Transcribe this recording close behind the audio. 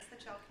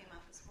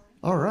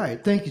All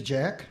right. Thank you,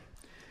 Jack.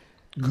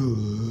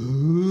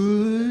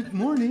 Good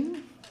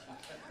morning.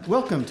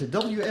 Welcome to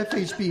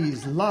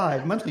WFHB's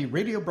live monthly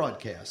radio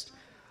broadcast,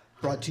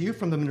 brought to you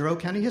from the Monroe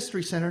County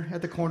History Center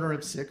at the corner of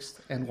 6th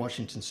and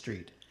Washington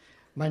Street.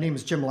 My name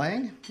is Jim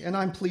Lang, and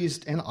I'm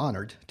pleased and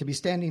honored to be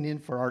standing in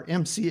for our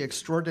MC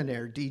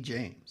extraordinaire, D.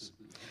 James.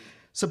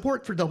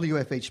 Support for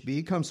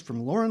WFHB comes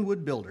from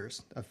Laurenwood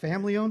Builders, a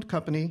family-owned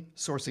company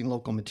sourcing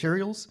local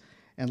materials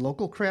and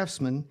local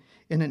craftsmen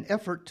in an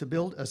effort to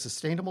build a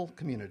sustainable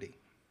community.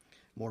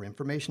 More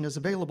information is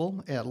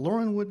available at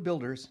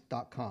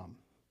laurenwoodbuilders.com.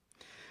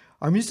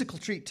 Our musical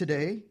treat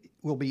today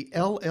will be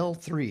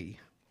LL3,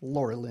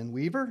 Lara Lynn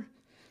Weaver,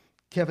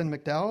 Kevin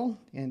MacDowell,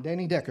 and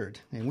Danny Deckard,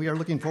 and we are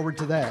looking forward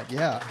to that,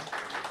 yeah.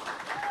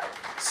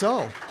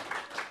 So,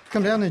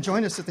 come down and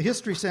join us at the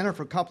History Center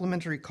for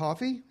complimentary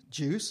coffee,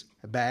 juice,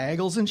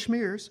 bagels, and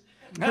schmears,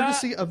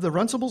 courtesy of the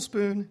Runcible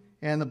Spoon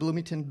and the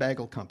Bloomington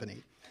Bagel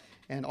Company.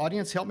 And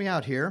audience, help me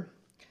out here.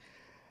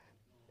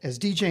 As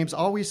D. James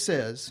always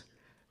says,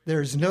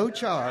 there's no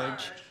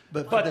charge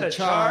but the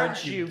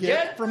charge you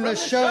get from the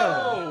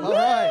show. All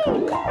right.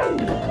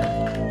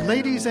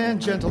 Ladies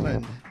and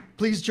gentlemen,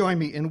 please join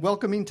me in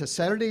welcoming to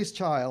Saturday's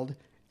Child,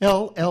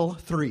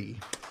 LL3.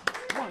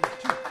 1,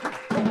 2,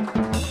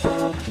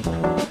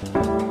 3.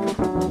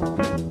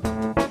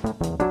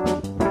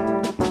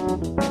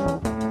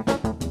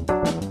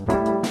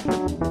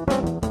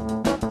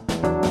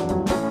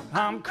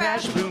 I'm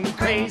crash boom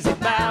crazy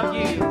about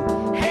you.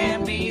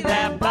 Hand me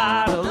that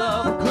bottle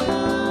of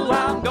glue.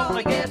 I'm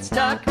gonna get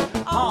stuck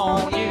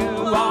on you.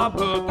 Our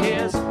book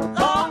is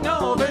long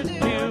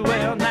overdue.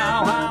 Well,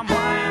 now I'm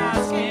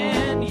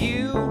asking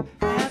you,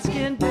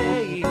 asking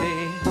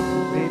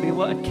baby,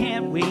 what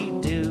can we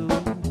do?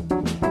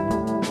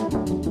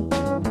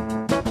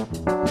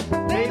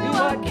 Baby,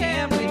 what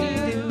can we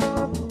do?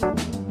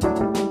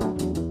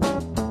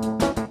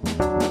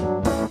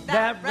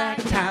 That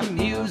ragtime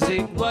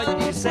music, what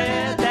you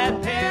said,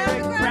 that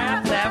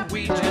paragraph that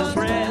we just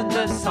read,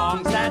 the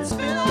songs that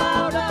spill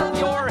out of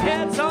your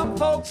head. Some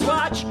folks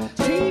watch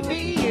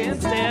TV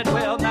instead.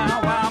 Well,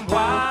 now I'm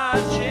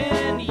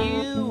watching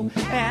you,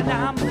 and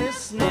I'm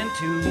listening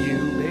to you,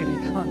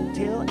 baby,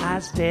 until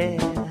I's dead.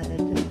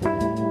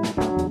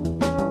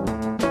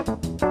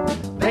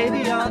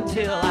 Baby,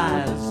 until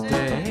I's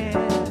dead.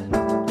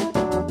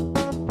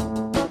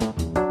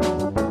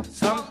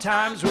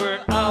 Sometimes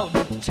we're up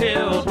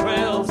till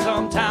 12,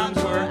 sometimes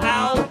we're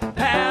out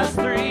past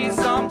 3,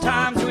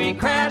 sometimes we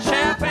crash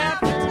half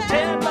after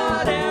 10,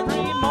 but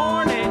every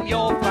morning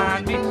you'll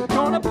find me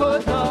gonna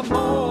put the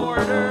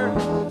mortar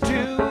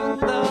to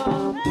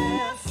the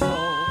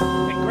pestle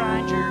and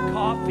grind your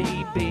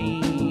coffee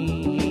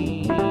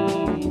bean.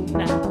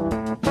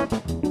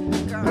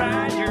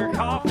 Grind your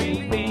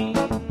coffee bean.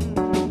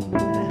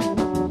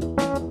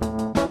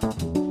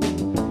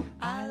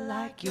 I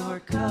like your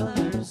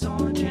colors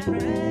orange and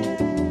red.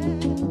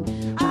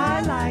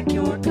 I like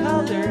your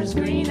colors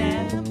green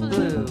and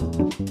blue.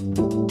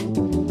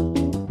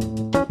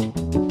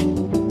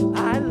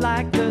 I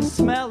like the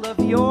smell of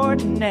your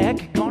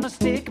neck. Gonna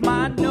stick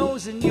my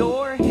nose in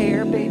your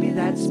hair, baby,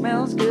 that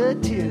smells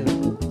good too.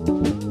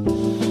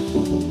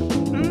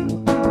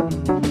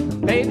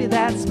 Baby,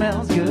 that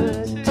smells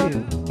good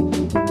too.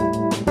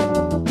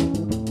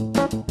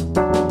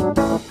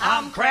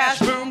 I'm crash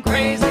boom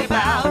crazy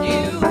about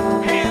you.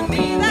 Hand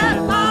me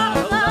that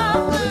bottle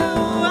of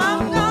blue.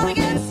 I'm gonna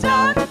get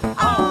stuck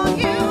on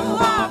you.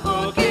 Our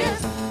book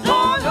is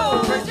long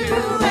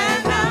overdue,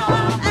 and now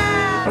I'm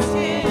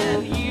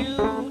asking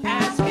you,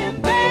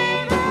 asking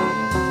baby,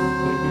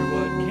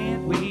 what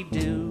can we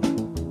do?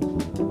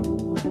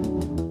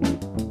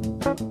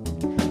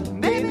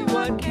 Baby,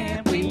 what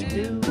can we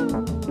do?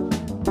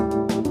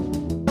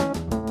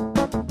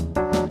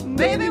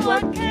 Baby,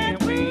 what can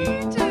we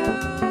do?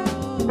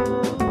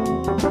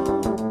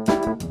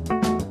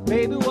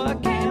 Baby,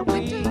 what can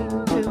we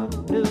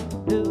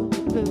do?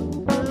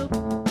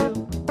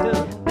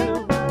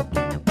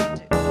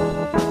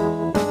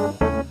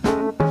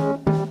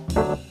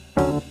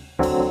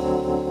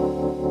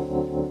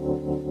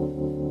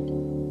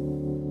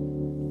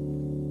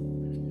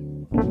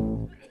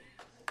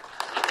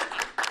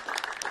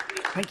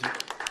 Thank you.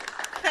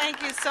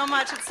 Thank you so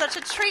much. It's such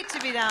a treat to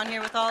be down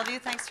here with all of you.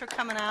 Thanks for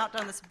coming out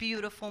on this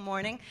beautiful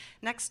morning.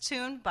 Next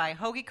tune by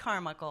Hoagie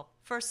Carmichael.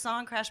 First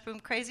song, Crash Boom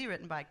Crazy,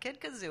 written by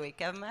Kid Kazooey,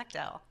 Kevin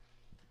MacDowell.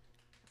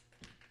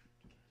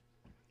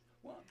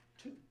 1,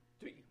 2,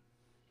 3.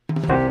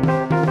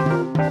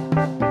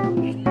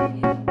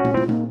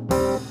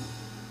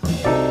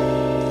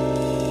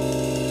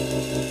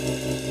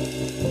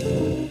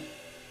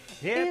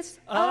 It's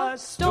a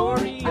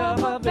story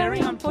of a very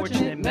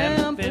unfortunate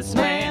Memphis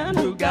man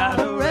who got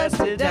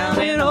arrested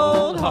down in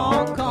old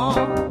Hong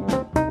Kong.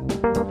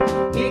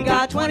 He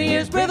got 20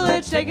 years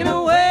privilege taken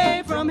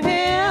away from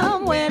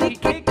him when he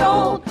kicked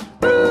old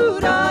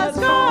Buddha's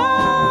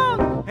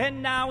gong.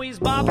 And now he's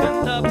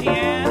bopping the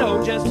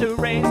piano just to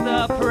raise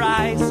the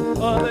price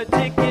of a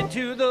ticket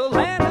to the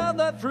land of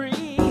the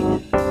free.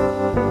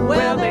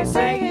 Well, they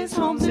say his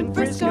home's in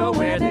Frisco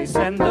where they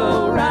send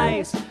the right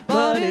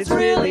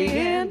really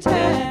in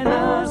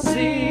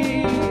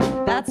Tennessee.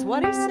 That's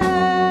what he says.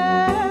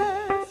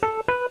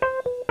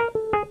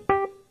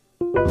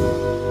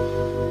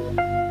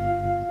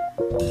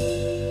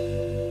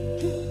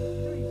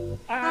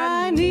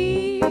 I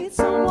need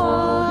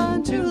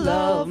someone to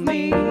love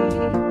me.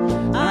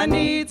 I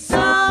need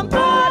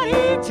somebody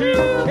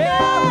to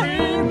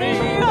carry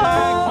me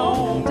back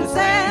home to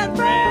San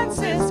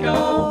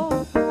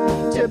Francisco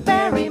to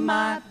bury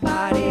my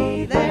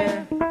body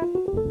there.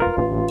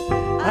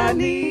 I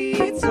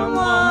need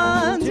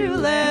someone to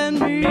lend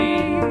me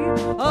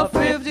a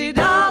 $50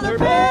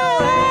 bill,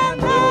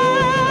 and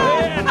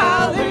then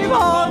I'll leave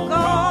Hong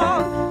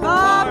Kong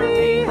far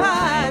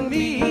behind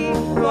me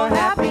for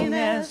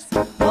happiness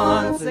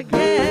once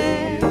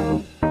again.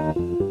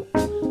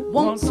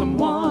 Won't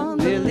someone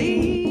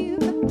believe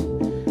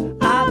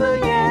I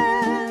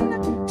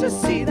began to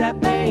see that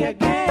bay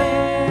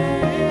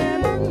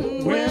again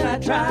when I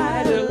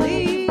try to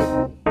leave?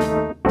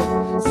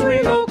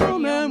 Sweet local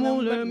man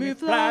won't let me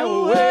fly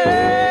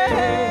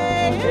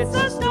away. It's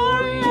the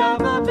story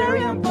of a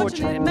very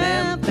unfortunate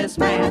Memphis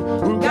man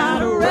who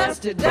got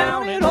arrested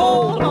down in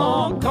old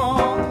Hong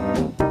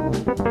Kong.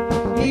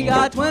 He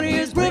got 20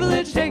 years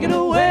privilege taken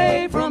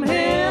away from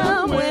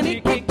him when he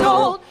kicked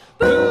old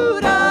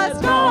Buddha's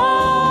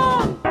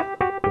gone.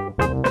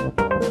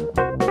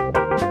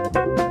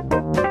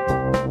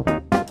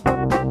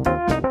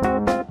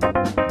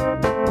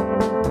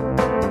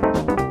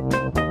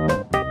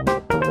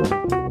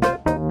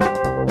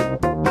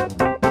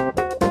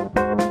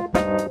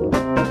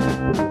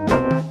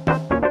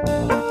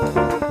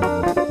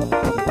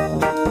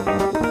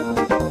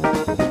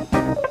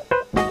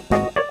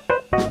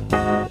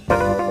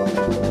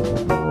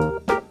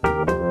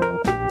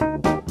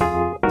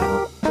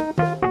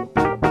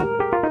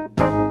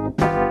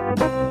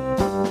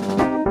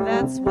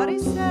 That's what he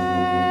says.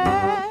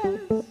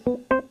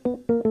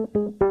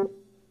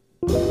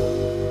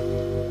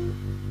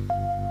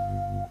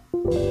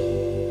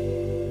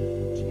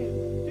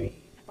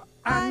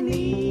 I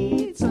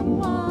need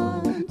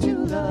someone to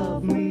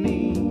love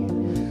me.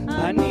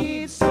 I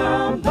need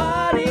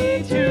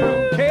somebody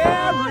to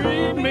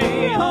carry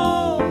me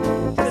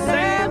home to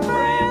San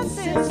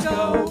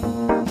Francisco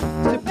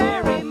to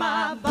bury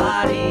my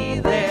body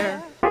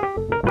there.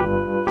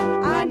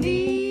 I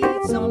need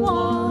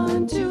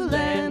someone to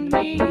lend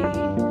me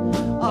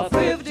a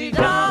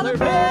 $50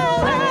 bill,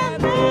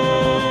 and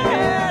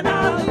then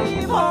I'll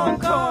leave Hong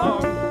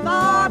Kong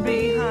far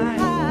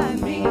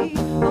behind me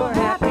for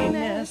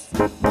happiness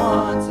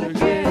once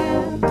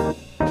again.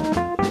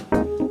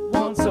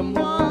 Won't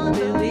someone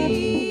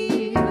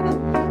believe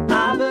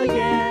I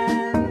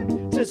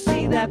began to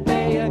see that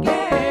bay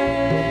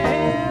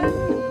again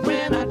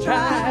when I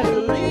try to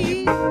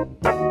leave?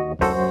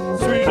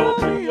 Sweet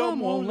opium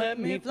won't let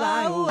me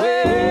fly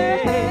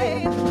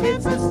away.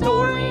 It's the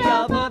story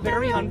of a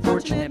very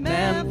unfortunate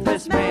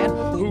Memphis man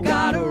who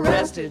got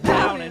arrested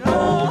down in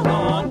old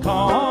Hong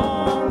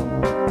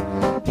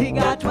Kong. He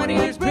got 20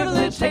 years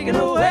privilege taken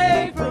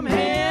away from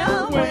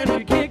him when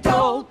he kicked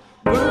old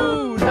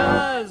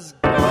Buddha's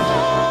gone.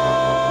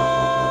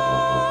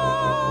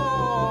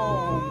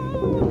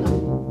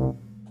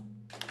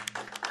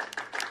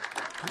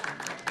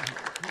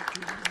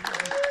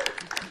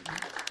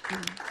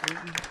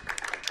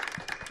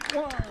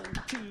 One,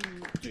 two,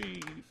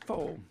 three,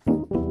 four.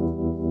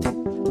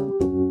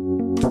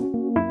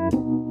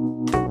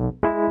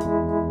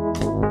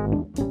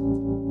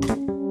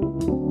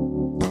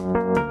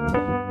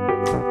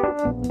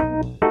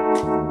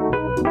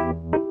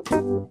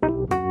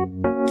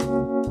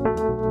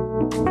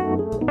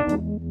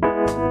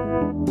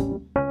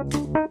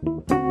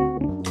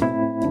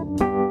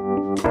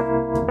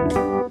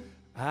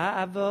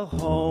 I've a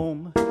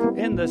home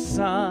in the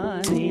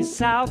sunny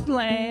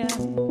Southland,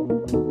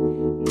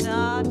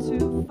 Not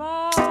too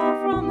far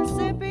from the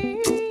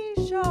Mississippi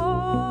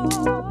shore.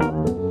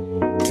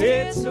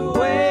 it's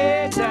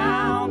way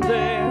down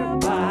there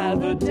by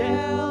the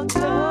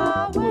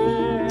Delta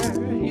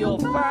where you'll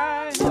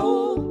find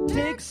old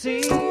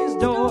Dixie's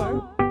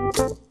door.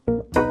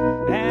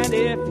 And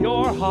if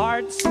your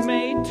heart's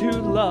made to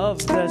love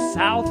the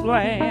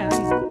Southland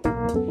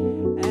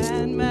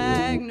And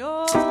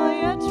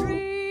magnolia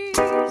trees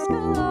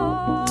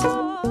galore.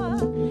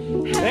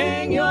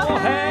 hang your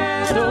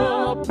head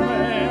up,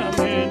 man,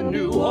 in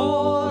New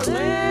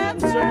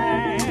Orleans,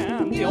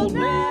 and you'll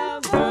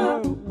never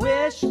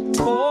wish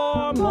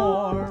for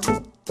more.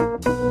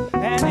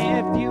 And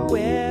if you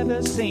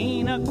ever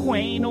seen a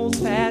quaint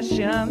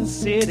old-fashioned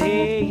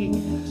city,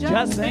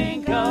 just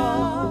think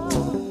of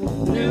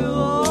New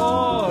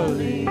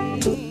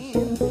Orleans.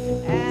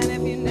 And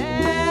if you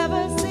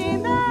never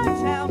seen that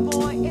town,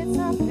 boy, it's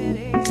a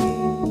pity.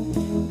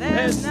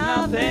 There's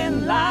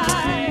nothing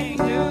like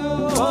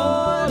New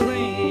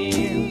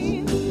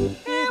Orleans.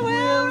 It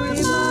will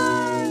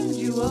remind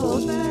you of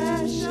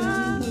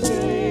old-fashioned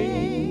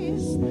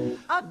days.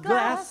 A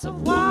glass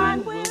of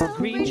wine will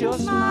greet your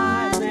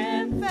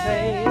smiling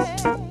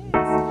face.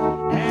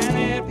 And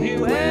if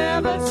you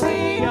ever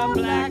see a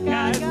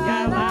black-eyed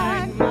guy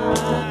like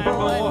mine,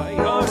 boy,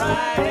 you're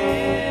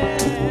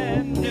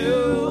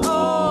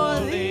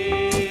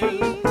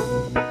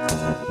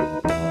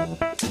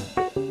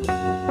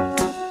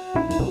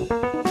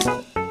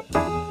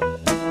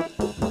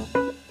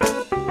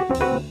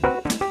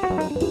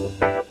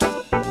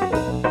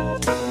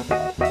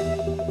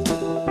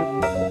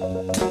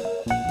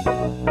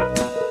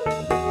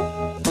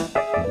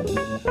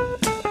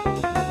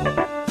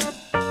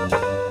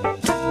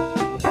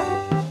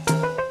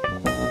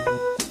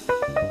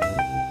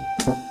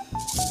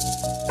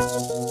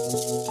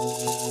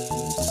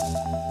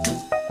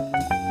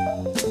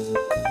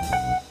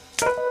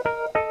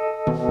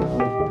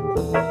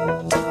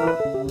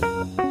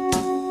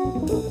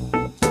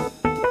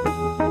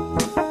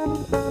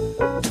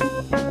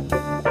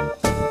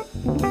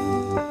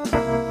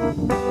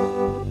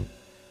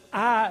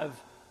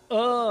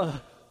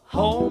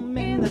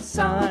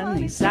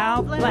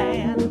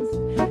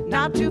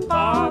too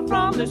far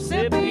from the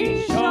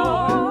Mississippi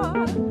shore.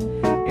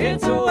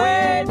 It's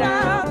way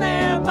down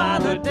there by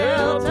the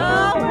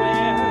Delta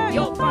where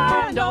you'll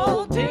find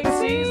old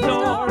Dixie's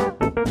door.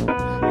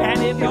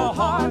 And if your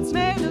heart's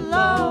made to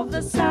love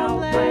the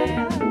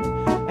Southland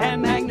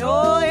and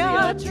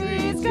magnolia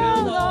trees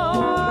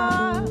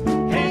galore,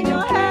 hang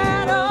your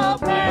hat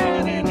up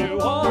there in New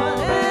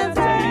Orleans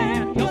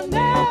and you'll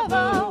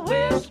never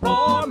wish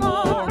for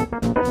more.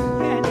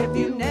 And if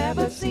you've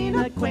never seen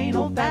a quaint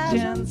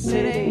old-fashioned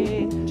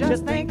city,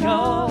 just think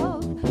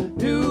of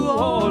New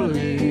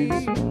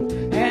Orleans.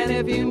 And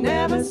if you've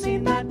never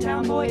seen that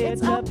town, boy,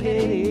 it's a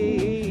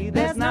pity.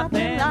 There's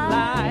nothing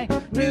like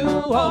New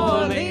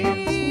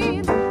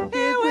Orleans.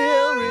 It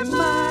will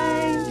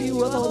remind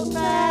you of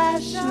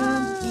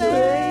old-fashioned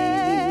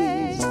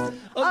place.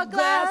 A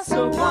glass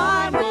of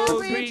wine will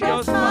greet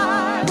your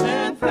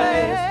smiling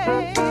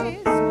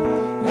face.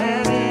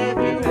 And if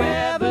you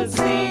ever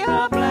see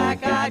a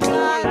black-eyed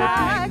girl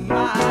like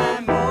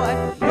mine,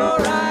 boy, you're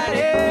right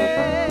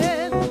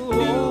in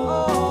New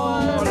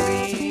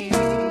Orleans.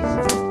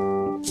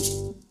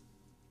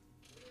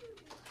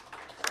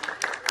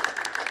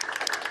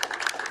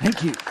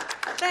 Thank you.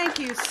 Thank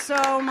you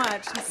so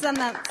much. Send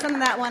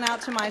that one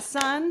out to my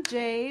son,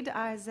 Jade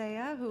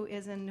Isaiah, who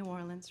is in New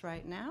Orleans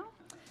right now.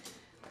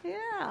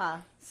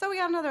 Yeah. So we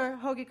got another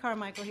Hoagie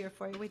Carmichael here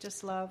for you. We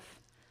just love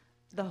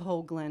the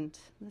Hoagland.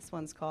 This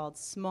one's called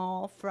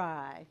Small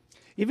Fry.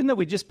 Even though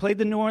we just played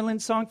the New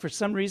Orleans song, for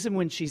some reason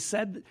when she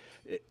said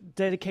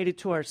dedicated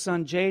to our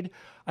son Jade,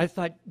 I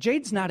thought,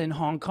 Jade's not in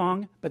Hong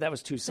Kong, but that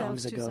was two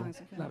songs ago.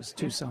 That was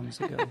two songs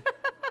ago.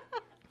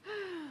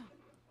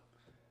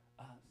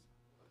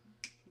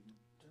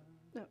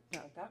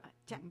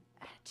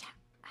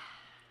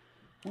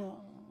 One,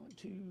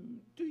 two,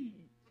 three.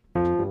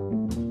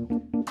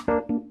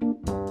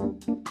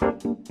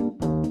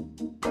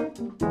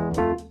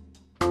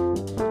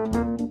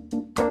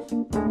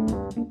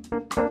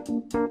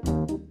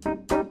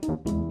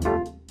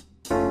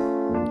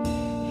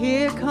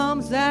 Here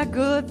comes that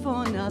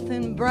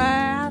good-for-nothing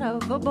brat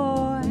of a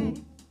boy.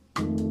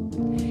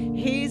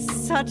 He's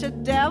such a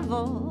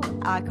devil,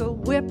 I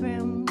could whip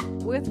him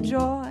with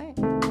joy.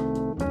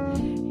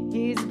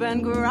 He's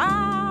been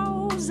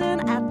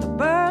grousing at the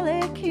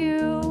burly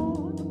Q.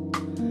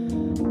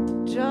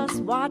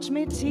 Just watch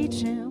me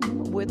teach him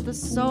with the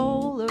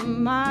sole of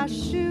my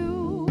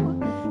shoe.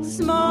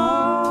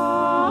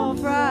 Small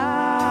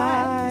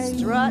fry,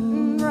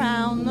 strutting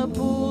round the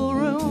pool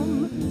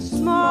room.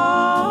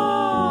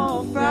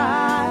 Small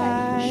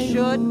fry,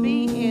 should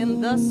be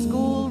in the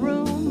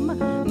schoolroom.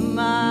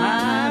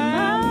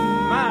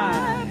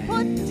 My,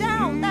 put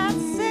down that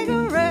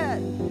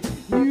cigarette.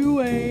 You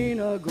ain't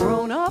a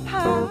grown-up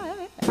high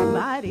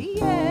mighty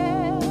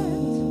yet.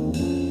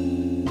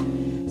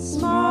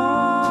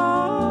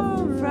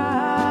 Small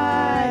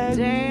fry,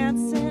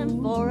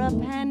 dancing for a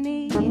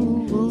penny.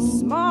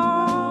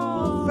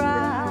 Small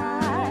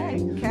fry,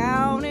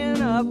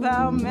 counting up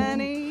how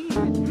many.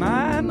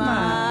 My,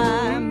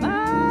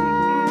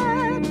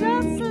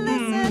 just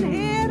listen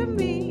here to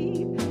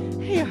me.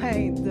 You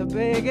ain't the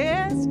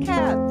biggest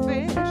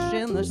catfish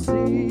in the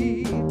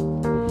sea.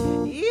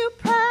 You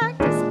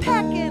practice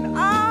pecking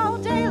all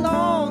day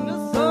long to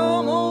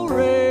some old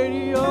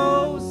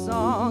radio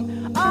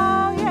song.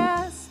 Oh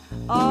yes,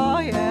 oh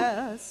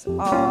yes,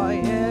 oh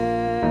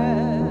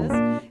yes.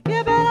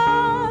 You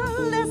better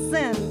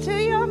listen to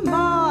your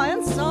ma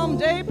and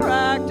someday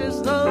practice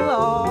the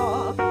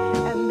law.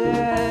 And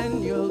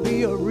then you'll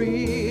be a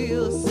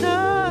real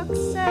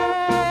success.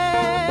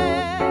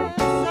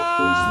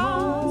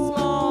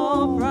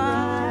 Small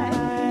fry,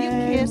 you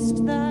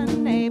kissed the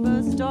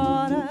neighbor's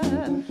daughter.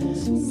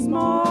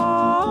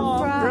 Small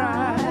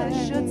fry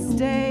should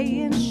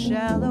stay in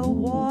shallow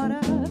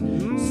water.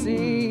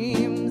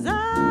 Seems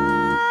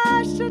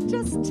I should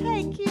just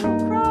take you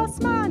across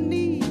my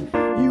knee.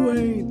 You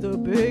ain't the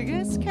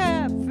biggest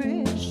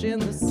catfish in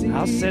the sea.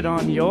 I'll sit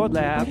on your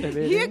lap,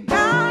 baby. You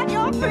got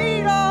your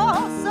feet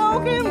all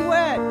soaking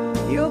wet.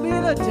 You'll be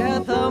the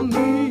death of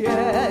me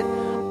yet.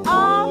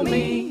 All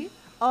me,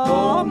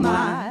 all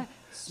my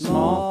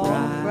small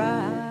fry.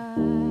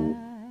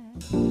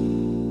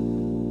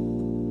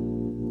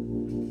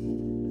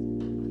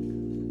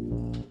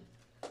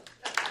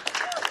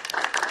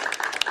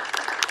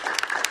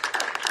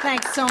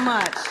 Thanks so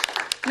much.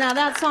 Now,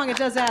 that song, it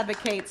does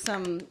advocate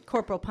some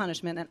corporal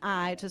punishment, and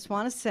I just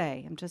want to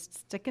say, I'm just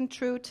sticking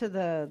true to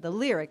the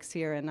lyrics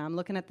here, and I'm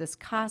looking at this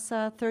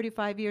CASA,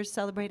 35 years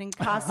celebrating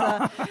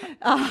CASA,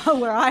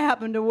 where I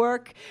happen to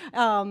work.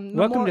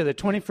 Welcome to the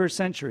 21st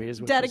century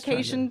is what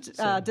dedication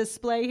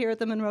display here at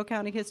the Monroe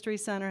County History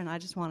Center, and I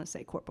just want to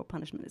say corporal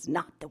punishment is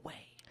not the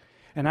way.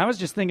 And I was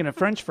just thinking of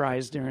French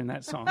fries during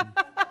that song.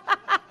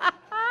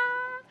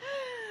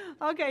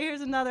 Okay, here's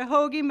another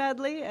hoagie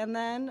medley, and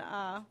then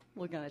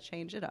we're going to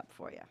change it up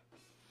for you.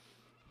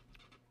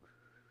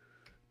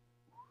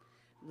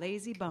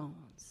 Lazy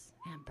bones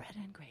and bread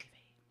and gravy.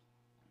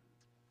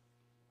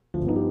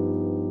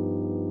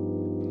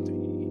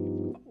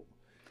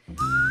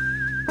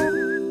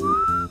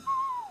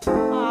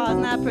 Oh,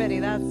 isn't that pretty.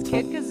 That's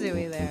Kid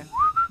Kazooey there.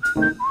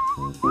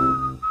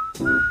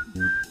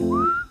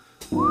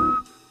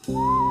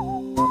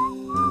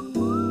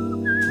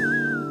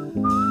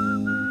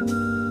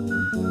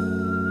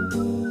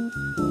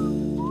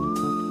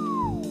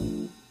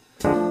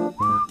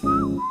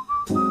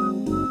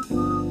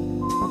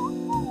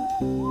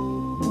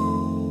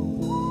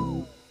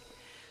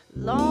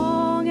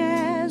 Long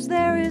as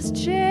there is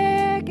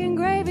chicken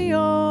gravy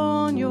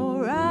on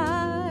your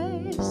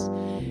eyes,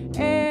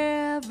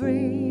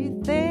 everything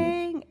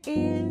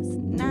is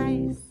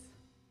nice.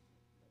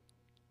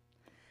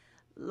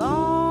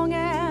 Long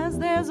as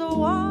there's a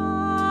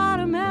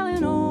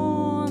watermelon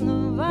on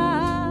the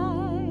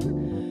vine,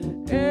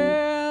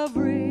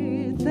 everything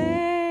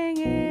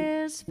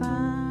is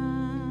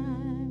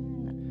fine.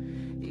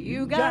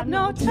 You got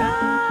no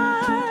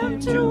time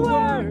to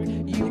work,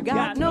 you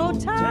got no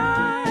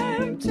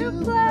time to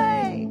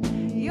play.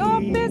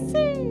 You're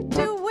busy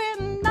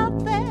doing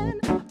nothing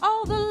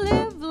all the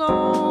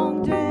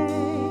livelong day.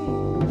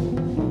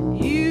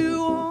 You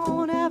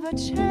won't ever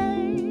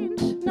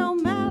change no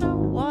matter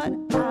what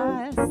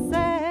I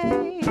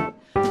say.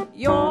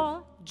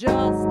 You're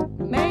just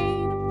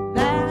made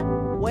that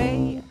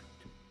way.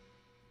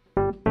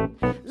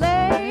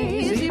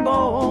 Lazy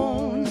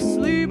bones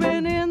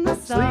sleeping in the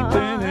sun.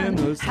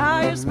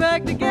 How you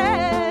expect to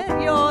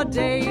get your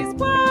day's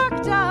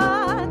work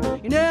done?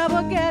 You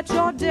never get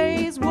your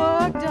day's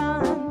work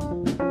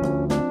done.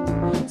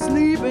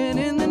 Sleeping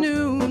in the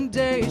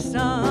noonday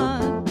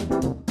sun.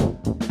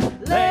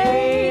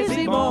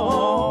 Lazy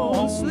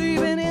bones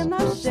sleeping in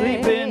the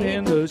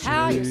shade.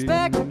 How you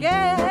expect to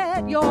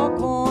get your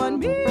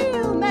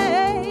cornmeal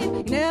made?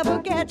 You never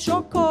get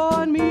your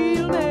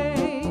cornmeal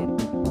made.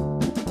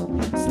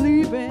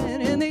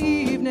 Sleeping in the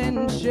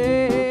evening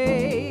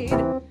shade.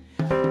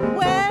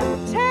 When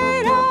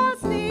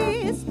potatoes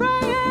need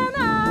spraying,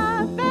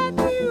 I bet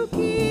you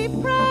keep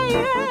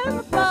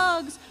praying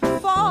bugs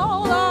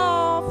fall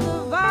off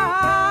the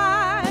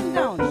vine,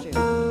 don't you?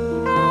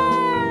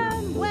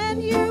 And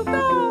when you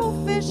go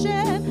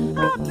fishing,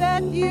 I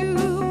bet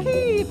you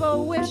keep a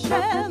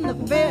wishing the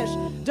fish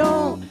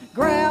don't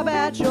grab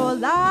at your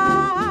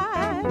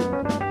line.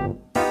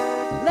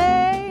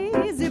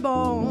 Lazy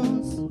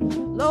bones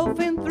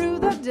loafing through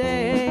the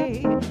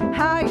day.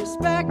 How you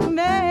expect to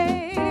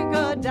make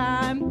a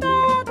dime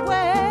that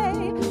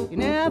way? You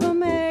never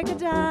make a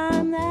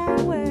dime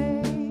that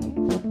way.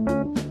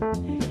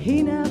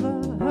 He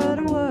never heard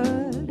a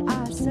word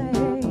I say.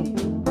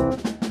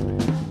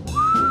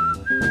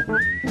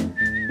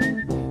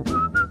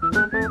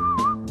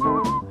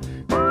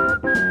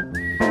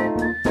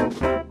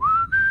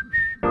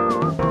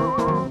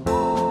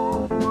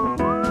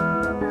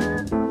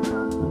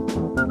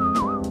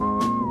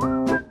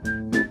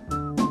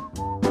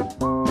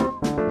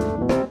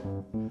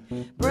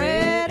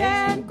 Bread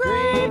and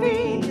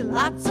gravy,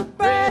 lots of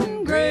bread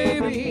and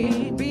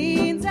gravy,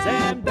 beans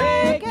and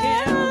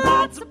bacon,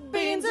 lots of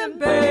beans and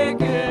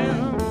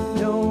bacon.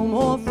 No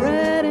more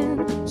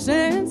fretting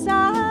since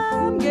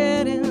I'm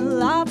getting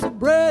lots of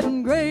bread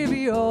and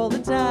gravy all the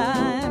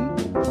time.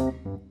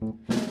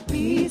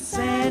 Peace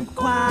and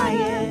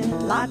quiet,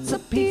 lots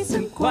of peace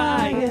and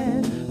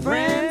quiet,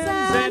 friends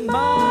and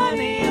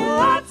money,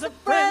 lots of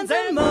friends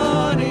and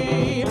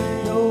money.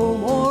 No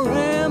more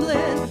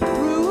rambling,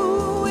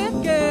 through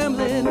with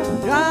gambling,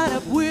 right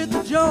up with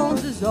the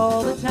Joneses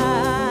all the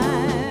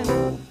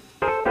time.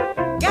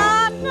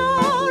 Got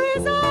no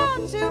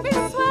reason to be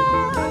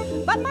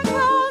swell, but my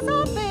clothes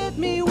all fit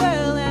me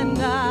well, and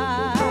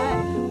I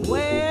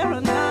wear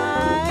a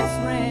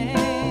nice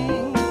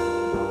ring.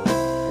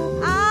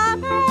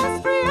 I'm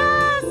as free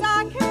as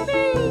I can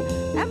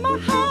be, and my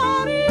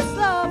heart is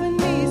loving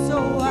me, so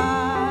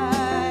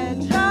I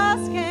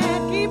just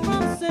can't keep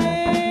from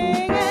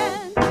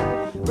singing.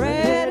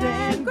 Bread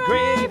and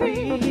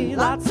gravy,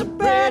 lots of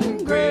bread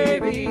and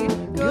gravy,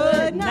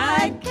 good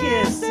night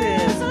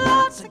kisses,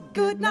 lots of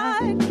good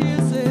night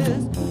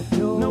kisses.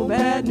 No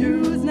bad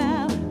news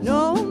now,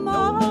 no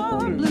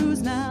more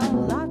blues now,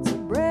 lots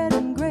of bread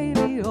and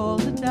gravy all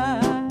the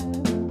time.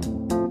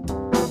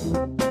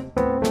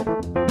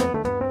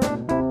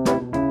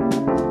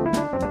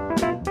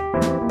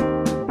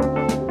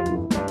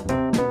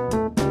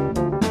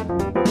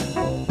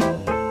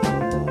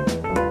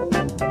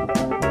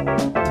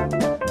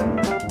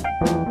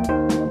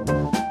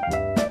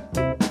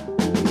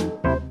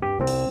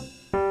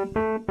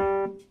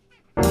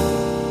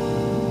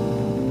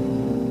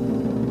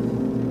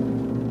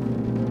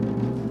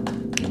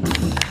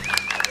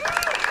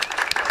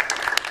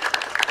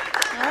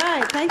 All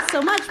right, thanks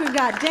so much. We've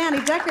got Danny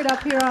Deckard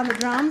up here on the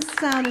drums,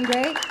 sounding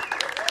great.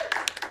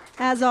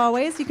 As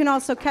always, you can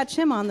also catch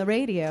him on the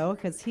radio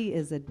because he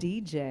is a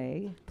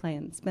DJ,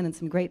 spinning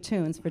some great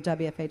tunes for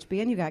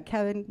WFHB. And you got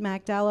Kevin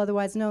MacDowell,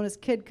 otherwise known as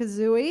Kid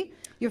Kazooey,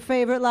 your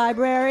favorite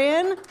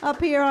librarian,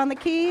 up here on the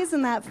keys,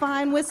 and that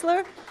fine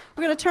whistler.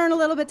 We're going to turn a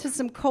little bit to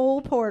some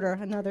Cole Porter,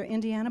 another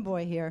Indiana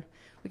boy here.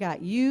 We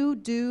got You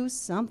Do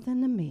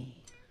Something to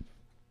Me.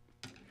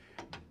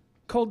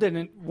 Cole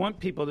didn't want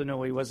people to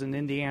know he was an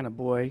Indiana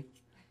boy.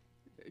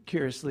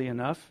 curiously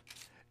enough,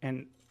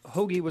 and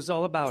Hoagie was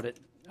all about it.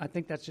 I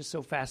think that's just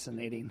so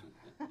fascinating.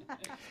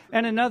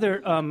 And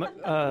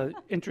another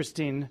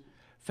interesting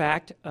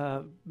fact,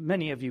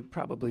 many of you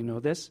probably know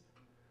this,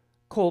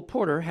 Cole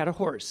Porter had a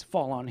horse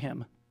fall on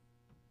him.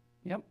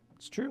 Yep,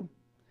 it's true.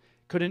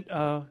 Couldn't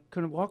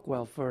walk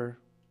well for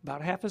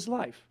about half his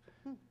life.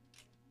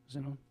 Was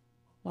in a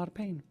lot of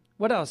pain.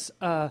 What else?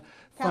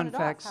 Fun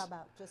facts. How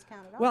about just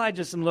count it off? Well, I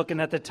just am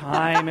looking at the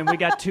time, and we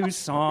got 2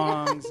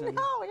 songs. We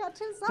got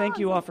 2 songs. Thank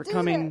you all for Let's do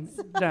coming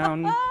this.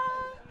 down,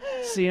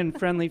 seeing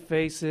friendly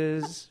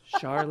faces,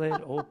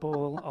 Charlotte,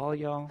 Opal, all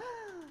y'all.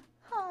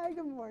 Hi,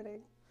 good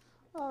morning.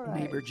 All right.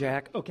 Neighbor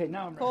Jack. Okay,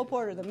 now I'm ready. Cole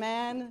Porter, the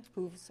man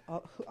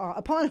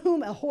upon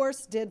whom a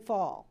horse did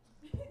fall.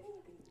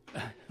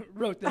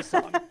 Wrote this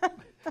song.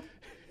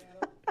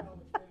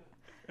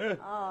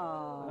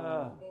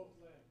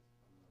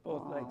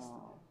 Both legs.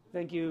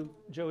 Thank you,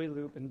 Joey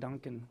Loop and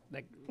Duncan.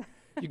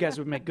 You guys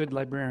would make good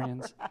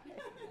librarians.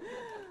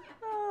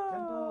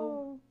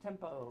 Oh.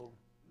 Tempo.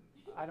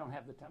 I don't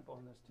have the tempo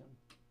in this tune.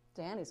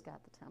 Danny's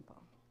got the tempo.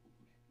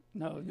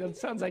 No, that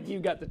sounds like you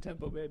got the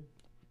tempo, babe.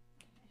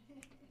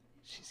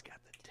 She's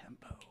got the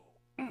tempo.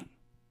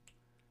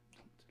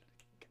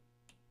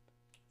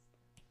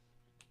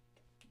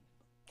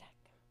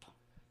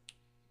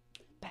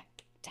 Back,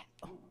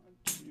 tempo. 1,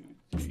 2,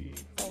 3,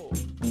 4.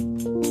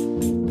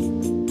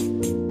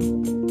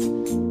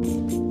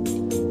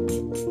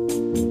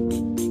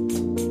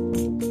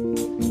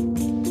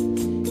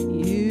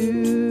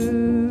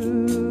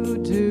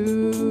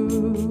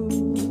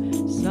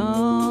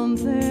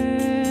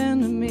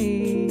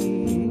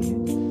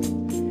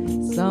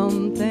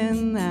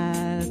 Something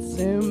that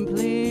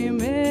simply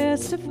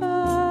mystifies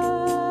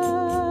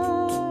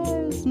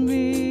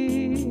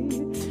me.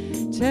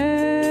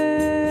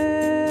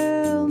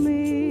 Tell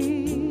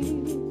me,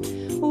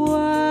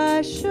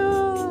 why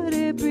should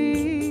it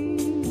be?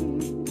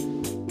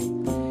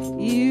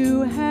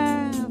 You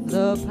have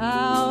the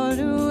power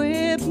to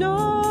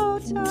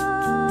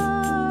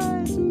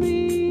hypnotize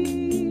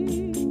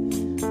me.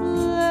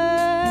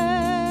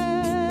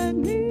 Let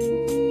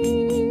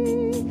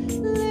me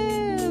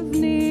live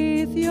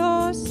neath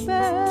your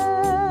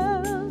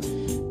spell.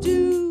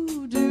 Do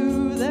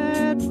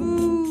that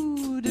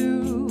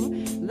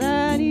voodoo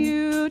that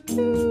you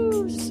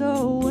do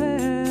so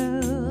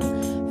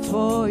well.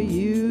 For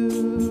you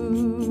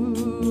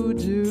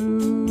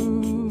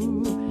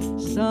do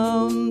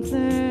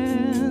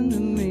something to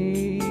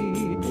me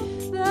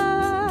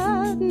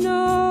that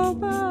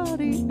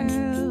nobody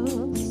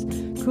else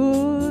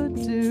could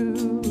do.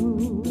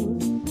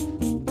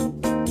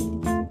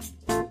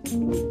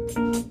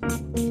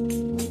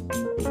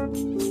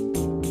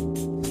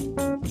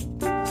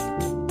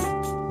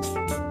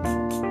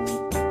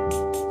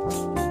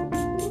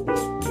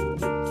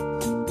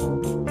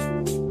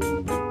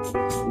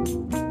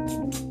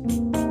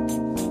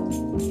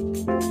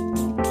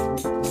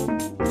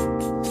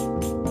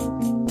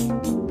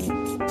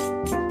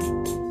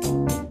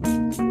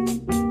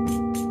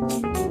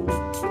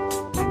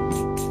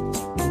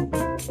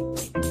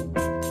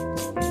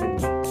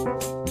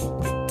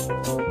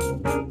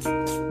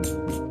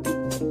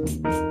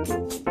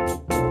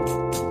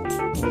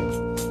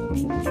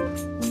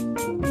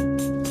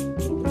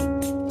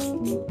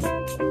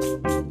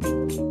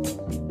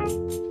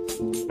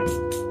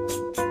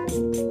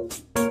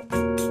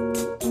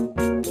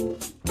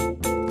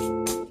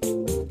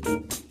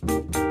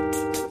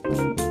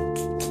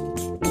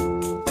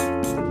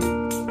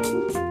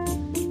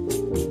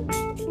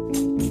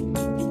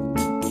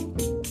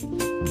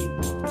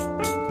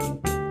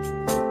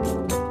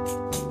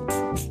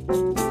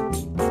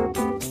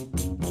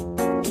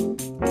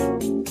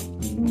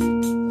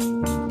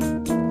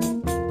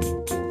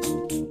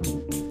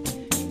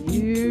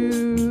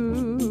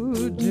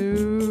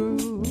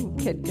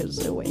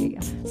 Kazooey,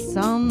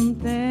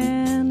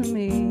 something to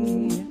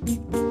me,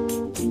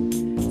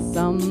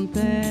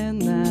 something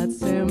that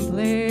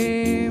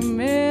simply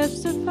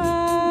mystifies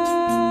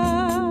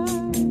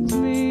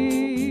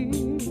me.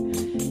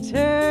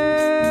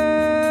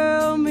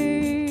 Tell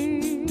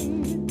me,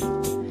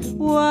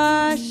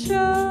 why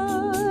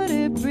should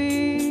it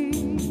be?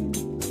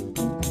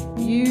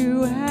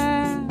 You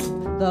have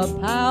the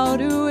power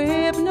to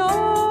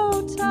hypnotize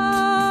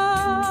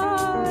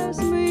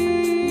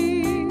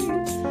me.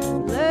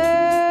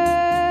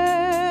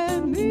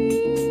 Let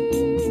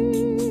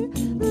me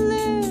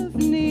live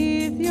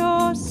neath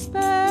your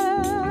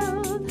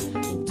spell.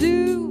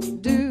 Do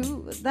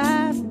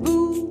that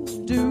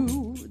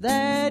voodoo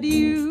that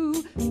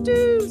you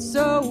do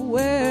so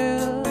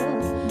well.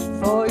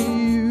 For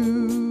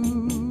you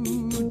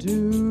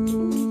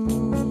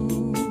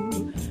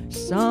do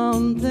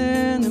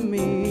something to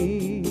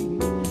me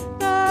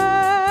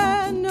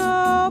that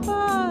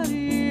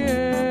nobody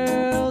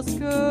else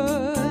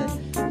could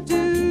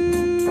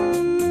do,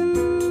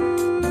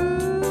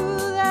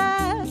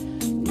 that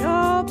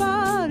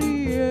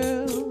nobody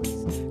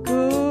else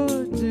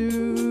could do.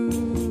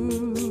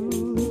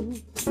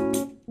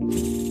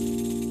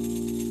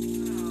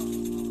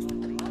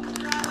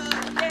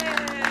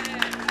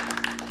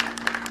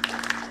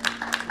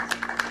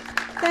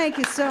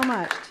 Thank you so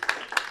much.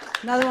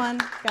 Another one.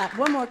 Got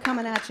one more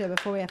coming at you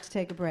before we have to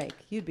take a break.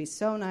 You'd be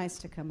so nice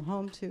to come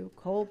home to.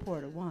 Cole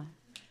Porter. 1,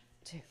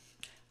 2.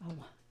 Oh,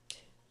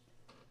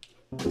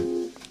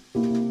 1,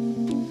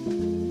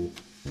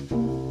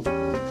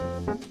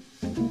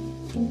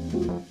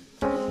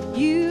 2.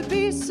 You'd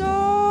be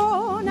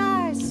so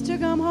nice to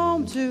come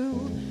home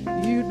to.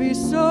 You'd be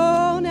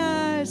so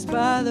nice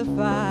by the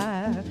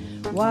fire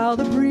while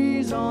the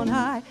breeze on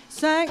high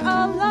sang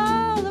a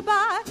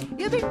lullaby.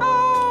 You'd be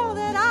all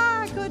that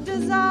I could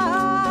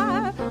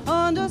desire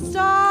under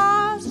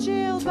stars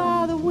chilled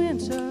by the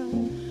winter,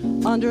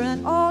 under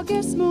an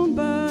August moon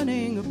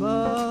burning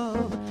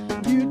above.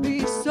 You'd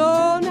be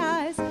so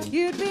nice,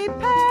 you'd be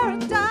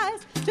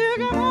paradise to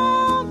come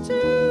home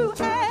to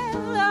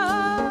and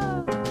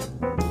love.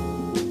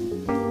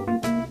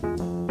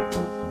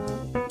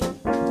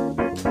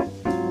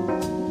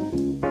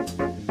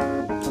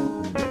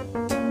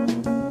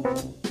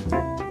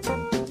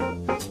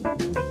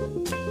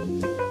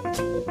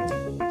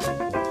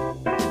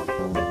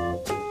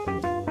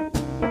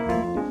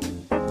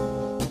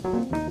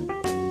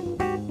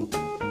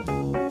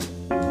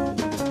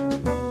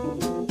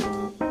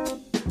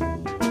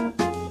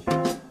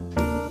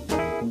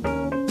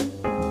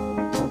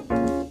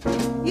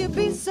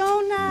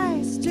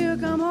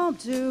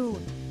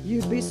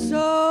 You'd be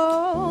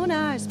so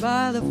nice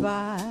by the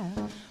fire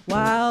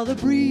while the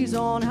breeze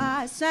on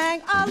high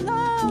sang a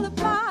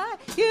lullaby.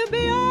 You'd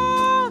be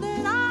all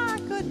that I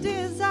could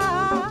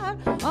desire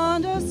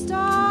under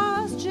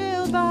stars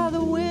chilled by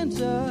the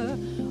winter,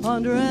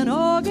 under an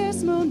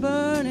August moon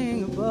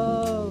burning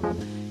above.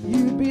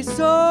 You'd be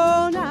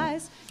so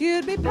nice,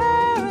 you'd be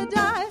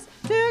paradise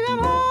to come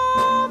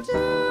home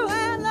to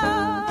and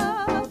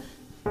love.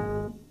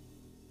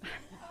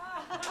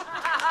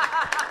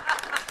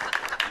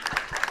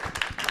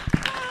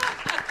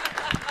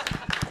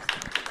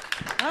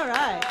 All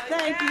right.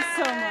 Thank you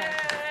so much.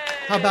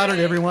 How about it,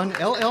 everyone?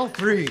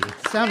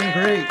 LL3. Sounding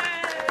great.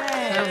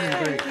 Thanks.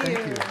 Sounding great.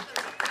 Thank you.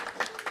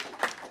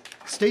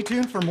 Stay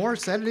tuned for more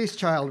Saturday's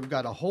Child. We've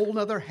got a whole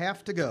nother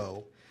half to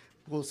go.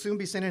 We'll soon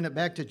be sending it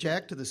back to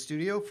Jack to the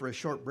studio for a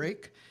short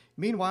break.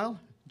 Meanwhile,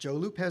 Joe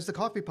Loop has the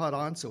coffee pot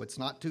on, so it's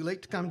not too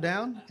late to come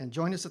down and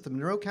join us at the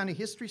Monroe County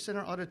History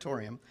Center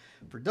Auditorium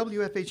for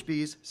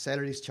WFHB's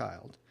Saturday's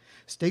Child.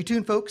 Stay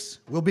tuned, folks.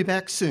 We'll be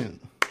back soon.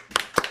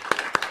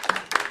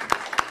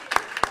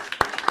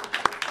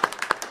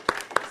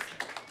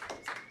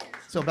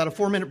 So about a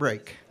 4-minute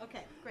break.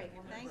 Okay, great.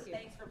 Thank you.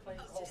 Thanks for playing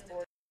Cole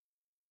Porter.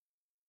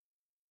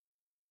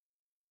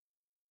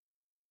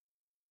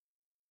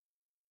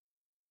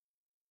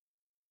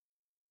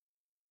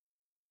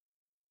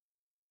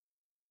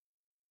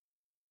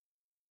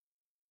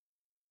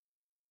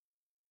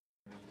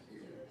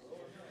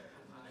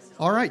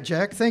 All right,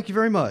 Jack, thank you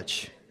very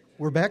much.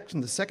 We're back in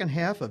the second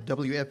half of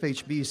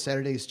WFHB's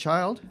Saturday's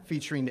Child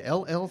featuring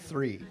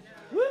LL3.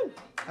 Woo!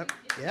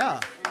 Yeah,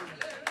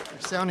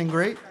 they're sounding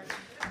great.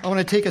 I want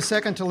to take a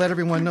second to let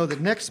everyone know that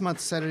next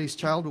month's Saturday's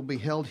Child will be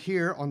held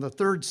here on the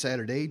third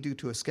Saturday due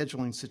to a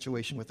scheduling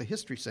situation with the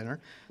History Center.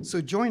 So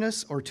join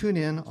us or tune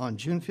in on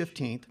June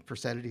 15th for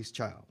Saturday's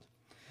Child.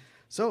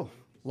 So,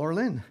 Lara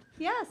Lynn,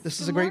 Yes. this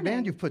is good a great morning.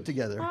 band you've put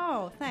together.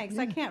 Oh, thanks.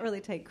 I can't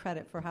really take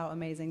credit for how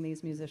amazing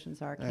these musicians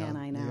are, can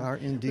I now? They are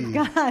indeed.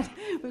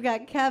 We've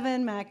got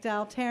Kevin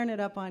MacDowell tearing it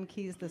up on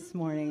keys this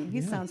morning.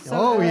 He sounds so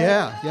Oh, good.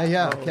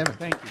 yeah, Oh, Kevin.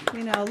 Thank you.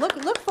 You know,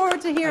 look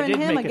forward to hearing did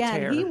him make a again.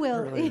 tear He will.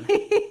 earlier.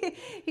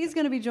 He's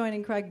going to be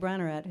joining Craig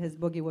Brenner at his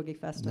Boogie Woogie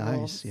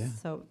Festival. Nice, yeah.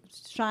 So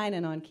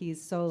shining on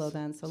keys solo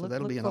then. So,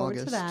 that'll be in forward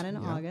to August, that in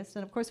yeah. August.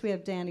 And of course, we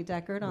have Danny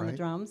Deckard on the Right.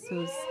 drums,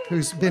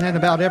 Who's been in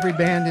about every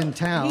band in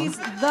town. he's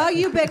the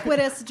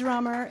ubiquitous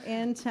drummer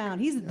in town.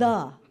 He's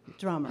the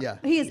drummer. Yeah,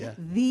 He is yeah.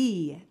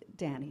 the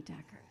Danny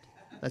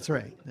Deckard. That's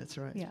right.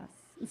 Yes.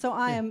 So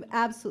I am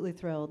absolutely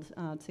thrilled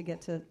to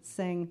get to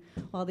sing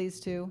while these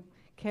two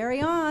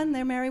carry on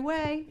their merry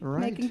way,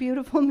 Right. making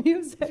beautiful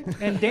music.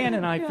 And Dan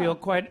and I feel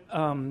quite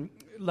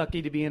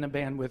lucky to be in a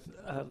band with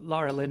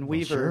Lara Lynn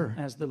Weaver sure.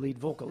 as the lead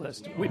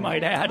vocalist, we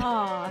might add.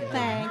 Aw,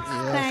 thanks.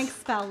 Yes. Thanks,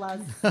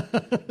 fellas.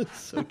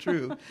 So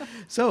true.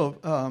 So,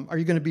 are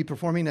you going to be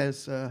performing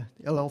as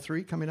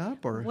LL3 coming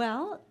up, or?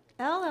 Well,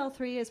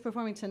 LL3 is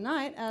performing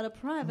tonight at a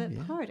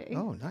private party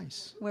Oh,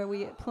 nice. where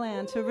we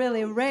plan to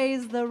really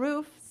raise the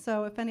roof.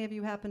 So if any of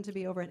you happen to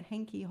be over at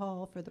Hankey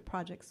Hall for the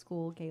Project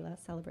School Gala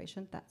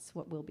celebration, that's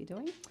what we'll be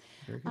doing.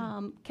 Very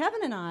good.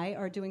 Kevin and I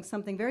are doing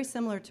something very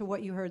similar to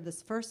what you heard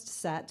this first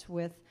set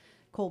with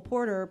Cole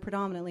Porter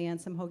predominantly and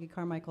some Hoagie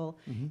Carmichael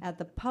at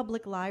the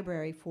public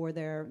library for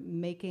their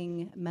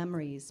Making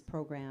Memories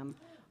program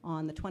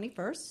on the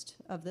 21st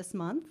of this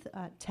month,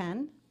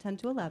 10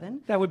 to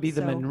 11. That would be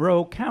the So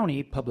Monroe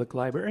County Public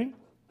Library.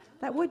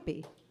 That would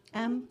be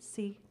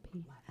MCPL.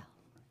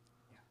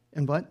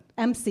 And what?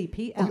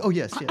 MCPL. Oh,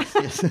 yes.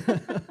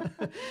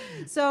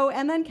 So,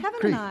 and then Kevin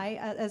Great. and I,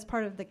 as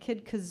part of the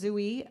Kid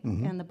Kazooey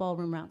and the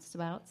Ballroom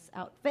Roustabouts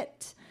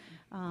outfit,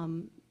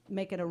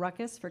 make it a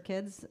ruckus for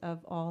kids of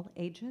all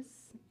ages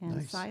and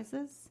Nice.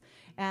 sizes.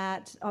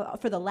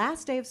 For the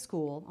last day of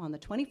school on the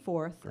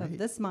 24th of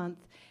this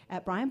month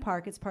at Bryant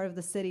Park. It's part of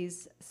the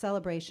city's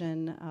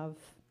celebration of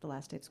the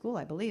last day of school,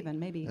 I believe, and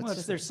maybe Well,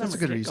 it's their that's summer a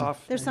good reason. kickoff.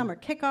 there's summer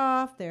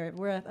kickoff.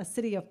 We're a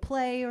city of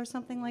play or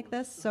something like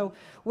this. So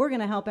we're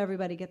going to help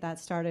everybody get that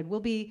started.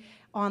 We'll be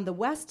on the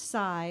west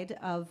side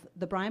of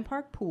the Bryant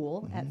Park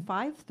pool at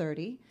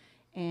 5:30.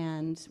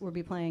 And we'll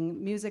be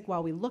playing music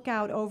while we look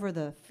out over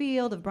the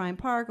field of Bryant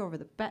Park, over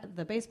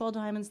the baseball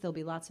diamonds. There'll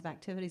be lots of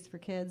activities for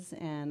kids,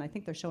 and I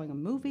think they're showing a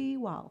movie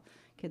while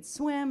kids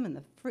swim,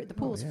 and the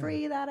pool's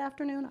free that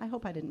afternoon. I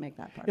hope I didn't make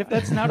that part If up.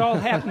 that's not all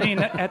happening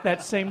at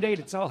that same date,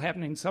 it's all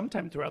happening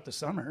sometime throughout the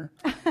summer.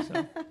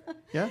 So.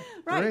 Yeah,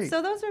 Right, great.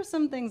 so those are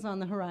some things on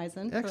the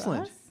horizon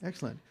Excellent, for us.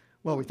 excellent.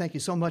 Well, we thank you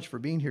so much for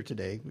being here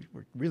today.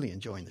 We're really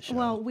enjoying the show.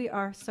 Well, we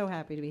are so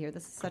happy to be here.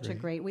 This is such a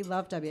great. We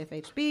love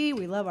WFHB.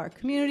 We love our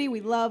community.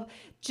 We love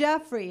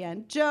Jeffrey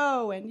and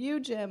Joe and you,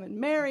 Jim, and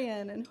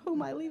Marion, and who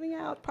am I leaving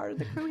out? Part of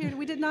the crew here.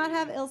 We did not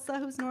have Ilsa,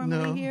 who's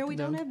normally here. We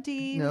don't have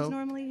Dee, who's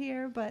normally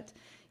here, but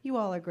you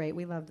all are great.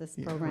 We love this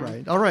program.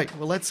 Right. All right.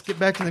 Well, let's get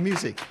back to the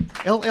music.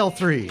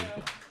 LL3.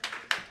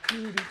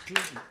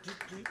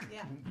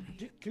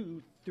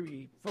 2,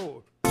 3,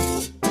 4.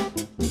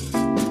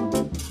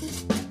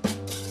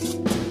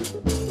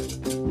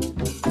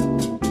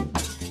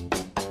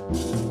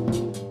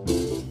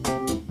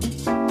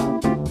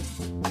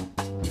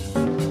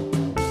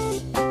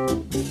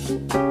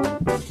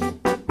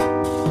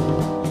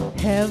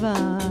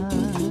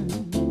 Heaven,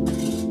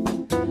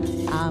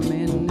 I'm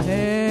in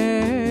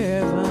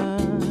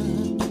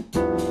heaven,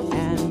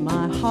 and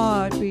my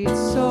heart beats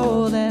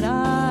so that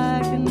I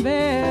can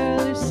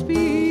barely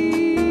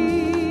speak,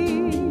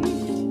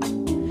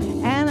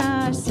 and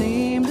I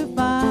seem to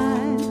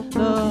find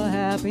the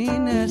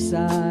happiness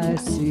I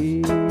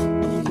seek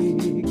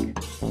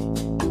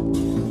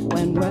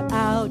when we're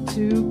out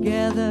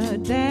together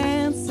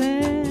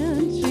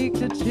dancing cheek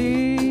to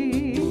cheek.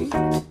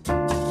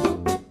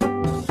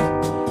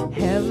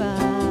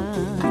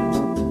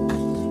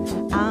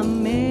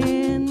 I'm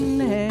in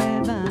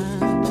heaven,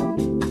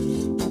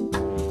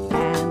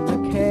 and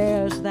the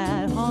cares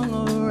that hung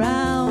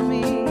around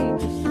me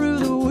through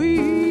the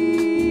week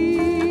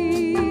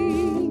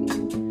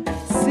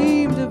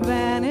seem to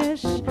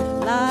vanish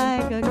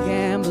like a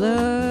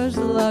gambler's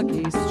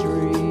lucky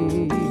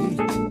streak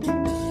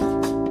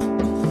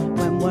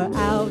when we're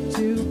out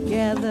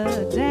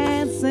together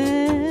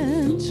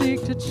dancing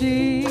cheek to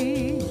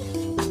cheek.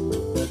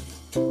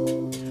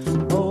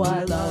 Oh,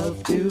 I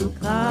love to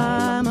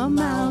climb a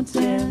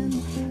mountain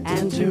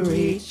and to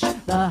reach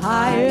the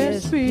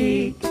highest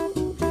peak,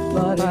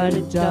 but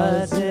it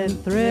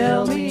doesn't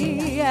thrill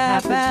me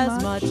half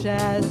as much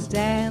as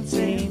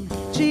dancing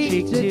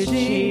cheek to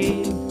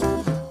cheek.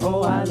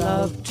 Oh, I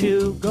love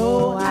to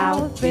go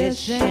out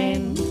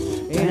fishing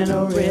in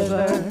a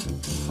river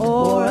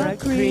or a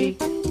creek,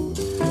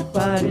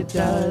 but it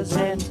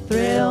doesn't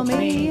thrill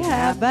me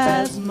half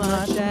as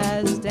much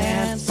as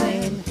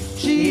dancing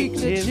cheek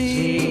to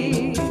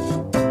cheek.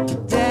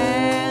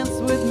 Dance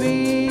with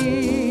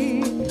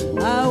me,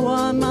 I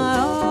want my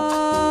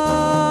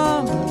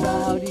arms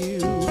about you,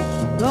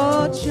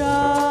 the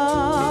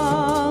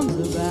charms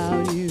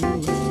about you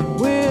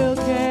will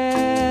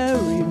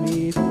carry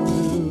me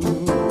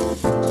through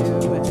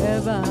to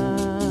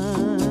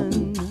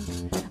heaven.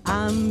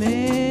 I'm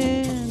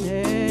in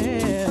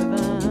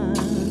heaven,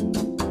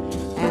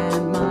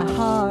 and my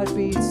heart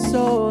beats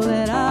so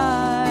that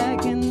I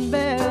can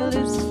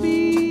barely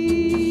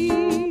speak,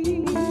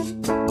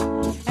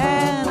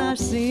 and I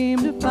seem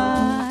to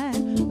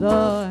find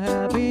the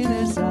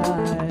happiness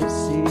I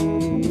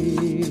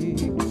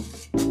seek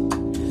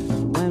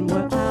when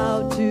we're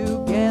out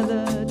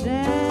together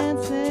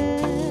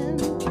dancing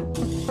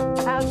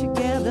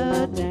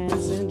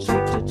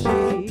cheek to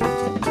cheek.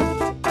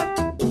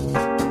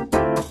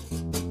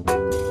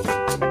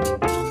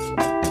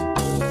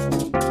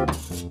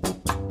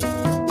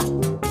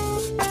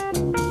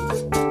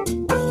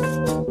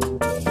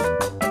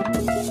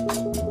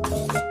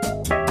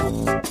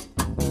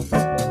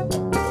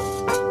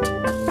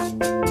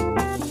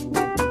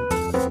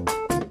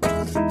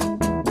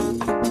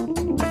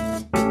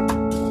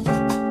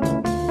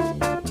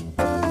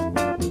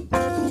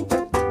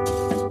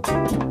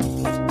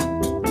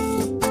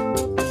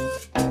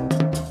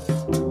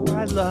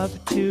 I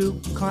love to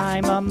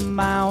climb a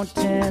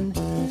mountain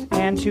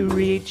and to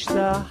reach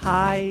the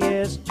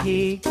highest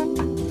peak,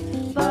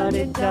 but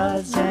it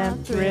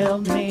doesn't thrill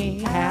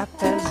me half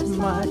as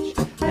much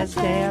as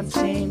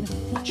dancing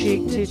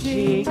cheek to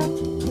cheek.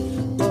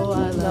 Oh,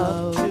 I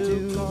love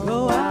to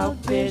go out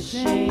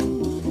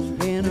fishing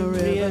in a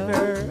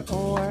river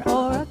or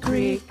a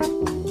creek,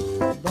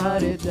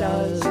 but it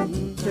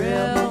doesn't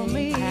thrill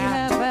me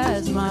half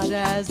as much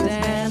as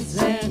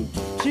dancing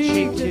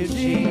cheek to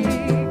cheek.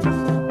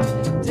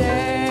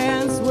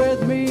 Dance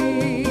with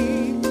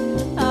me,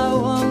 I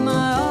want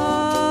my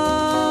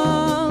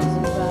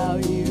arms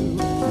about you,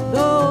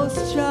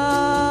 those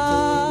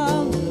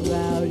charms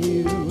about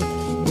you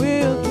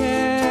will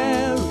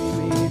carry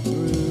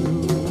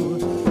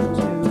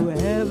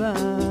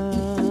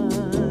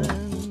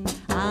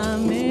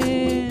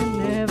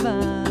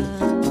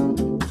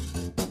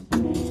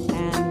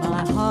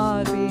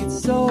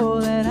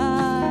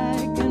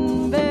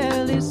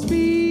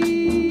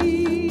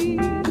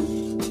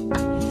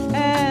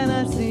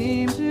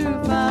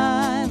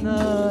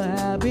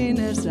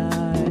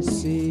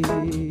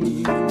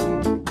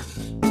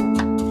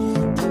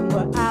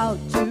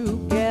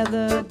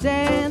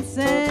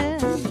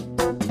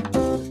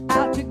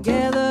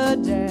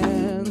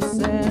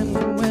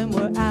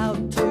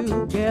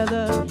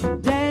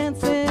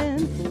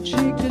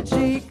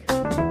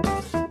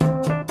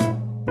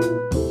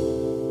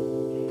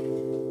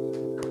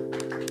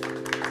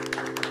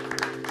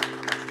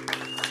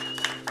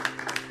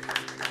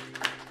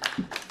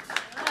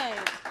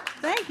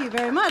you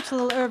very much,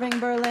 little Irving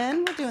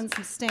Berlin. We're doing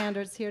some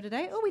standards here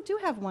today. Oh, we do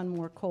have one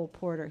more Cole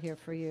Porter here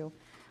for you.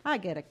 I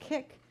get a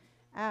kick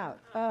out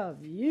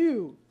of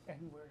you.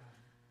 And we're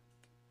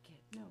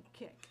Get no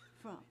kick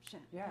from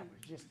champagne.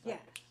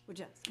 we're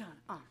just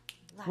gonna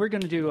we're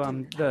going to do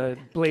the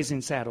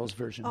Blazing Saddles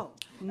version. Oh,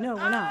 no,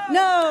 we're not.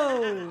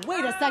 No!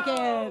 Wait a second.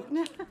 I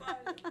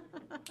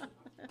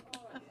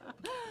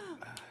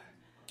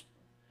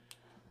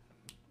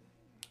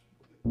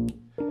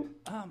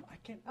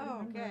can't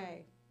remember.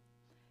 Okay.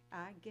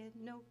 I get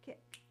no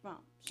kick from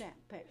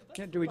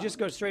champagne. Do we just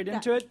go straight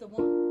into it? The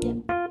one. Yeah.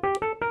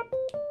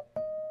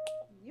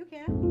 You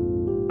can.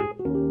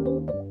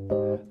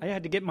 I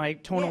had to get my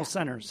tonal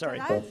center. Sorry.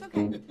 That's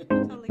okay.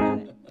 Totally got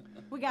it.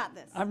 We got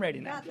this. I'm ready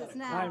now. Got this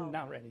now. I'm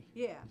now ready.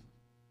 Yeah.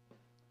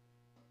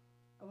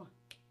 1,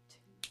 2,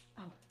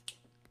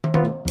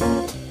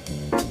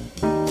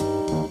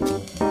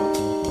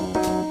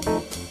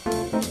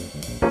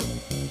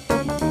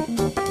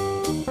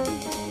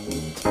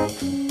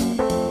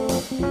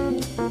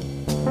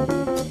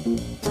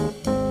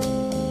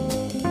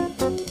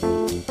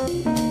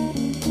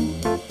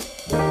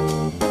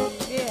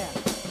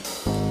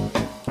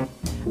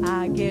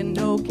 I get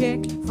no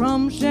kick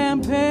from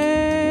champagne.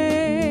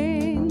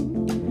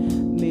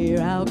 Mere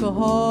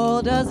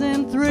alcohol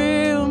doesn't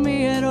thrill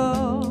me at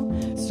all.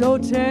 So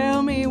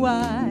tell me,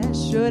 why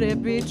should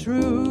it be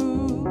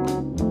true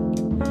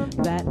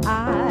that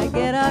I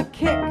get a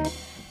kick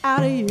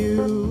out of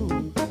you?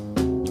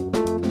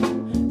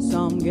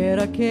 Some get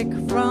a kick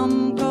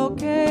from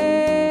cocaine.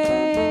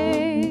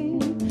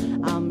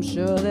 I'm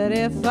sure that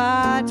if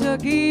I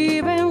took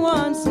even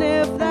one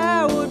sniff,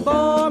 that would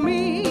bore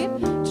me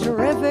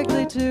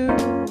terrifically too.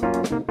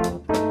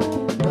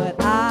 But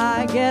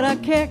I get a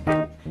kick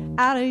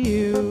out of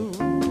you.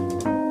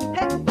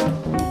 Hey.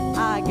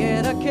 I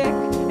get a kick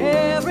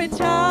every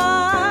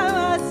time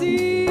I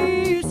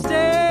see you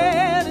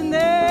standing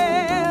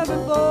there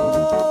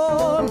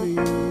before me.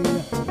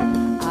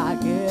 I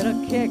get a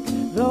kick,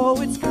 though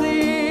it's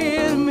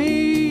clear to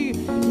me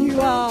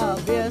you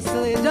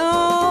obviously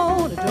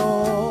don't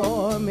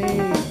adore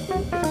me.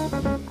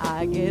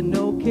 I get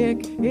no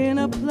kick in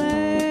a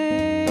plane,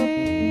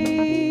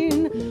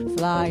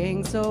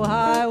 flying so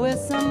high with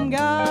some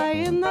guy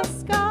in the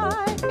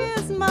sky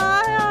is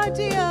my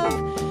idea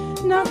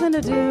of nothing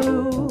to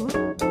do.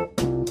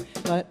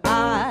 But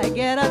I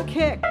get a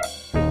kick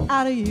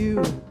out of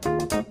you.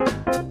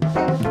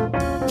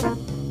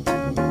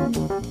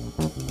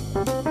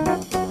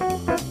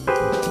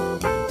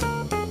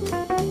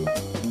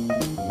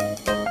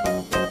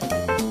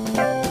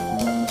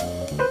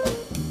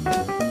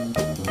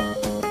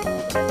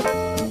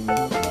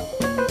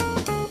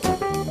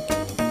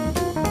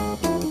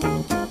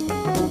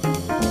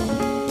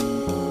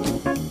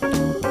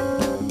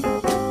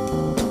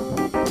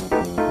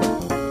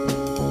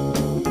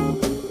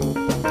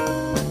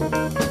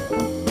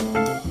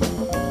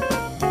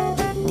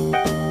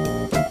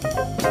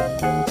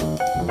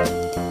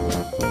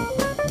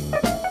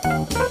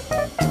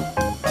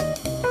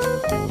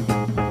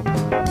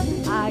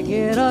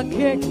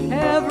 Kick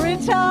every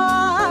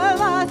time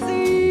I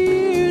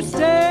see you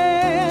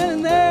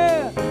standing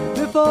there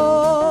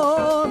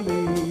before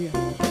me.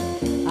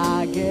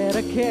 I get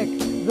a kick,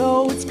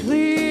 though it's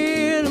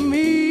clear to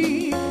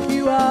me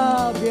you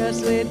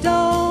obviously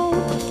don't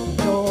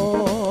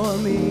adore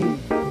me.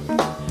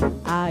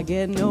 I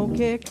get no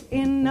kick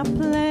in a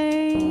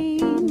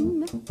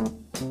plane,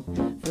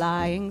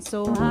 flying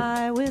so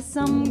high with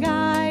some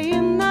guy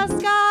in the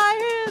sky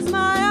is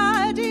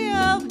my idea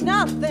of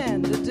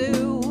nothing to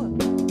do.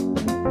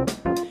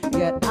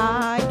 Yet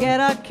I get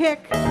a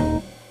kick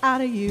out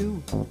of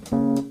you.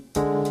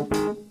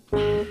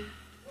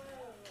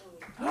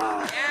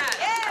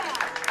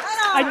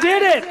 I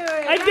did it!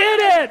 I did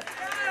it!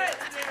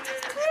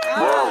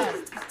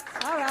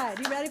 All right.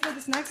 You ready for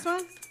this next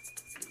one?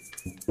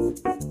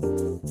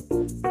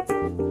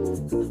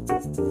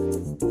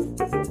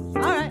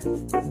 All right.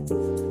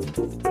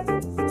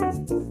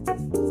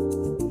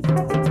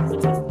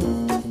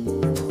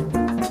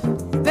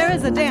 There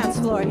is a dance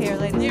floor here,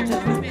 ladies and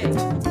gentlemen.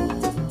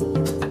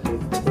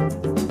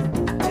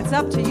 It's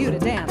up to you to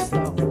dance,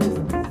 though.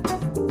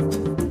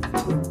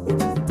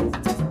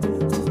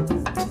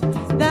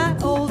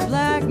 That old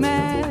black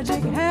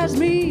magic has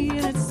me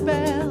in its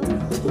spell.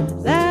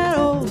 That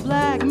old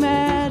black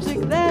magic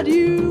that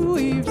you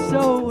weave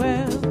so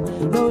well.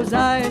 Those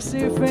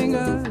icy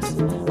fingers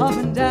up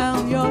and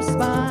down your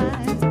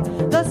spine.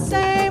 The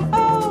same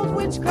old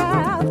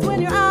witchcraft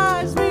when your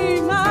eyes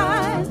meet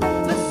mine.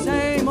 The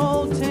same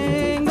old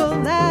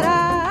tingle that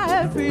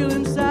I feel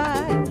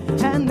inside.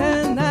 And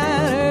then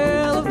that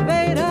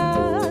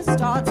elevator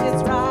starts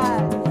its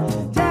ride.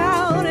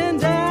 Down and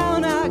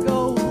down I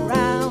go,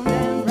 round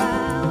and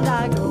round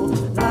I go,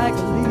 like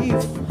a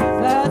leaf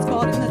that's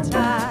caught in the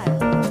tide.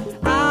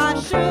 I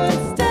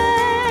should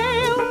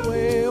stay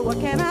away, what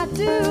can I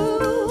do?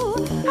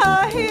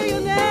 I hear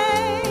your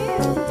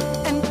name,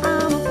 and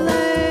I'm aflame.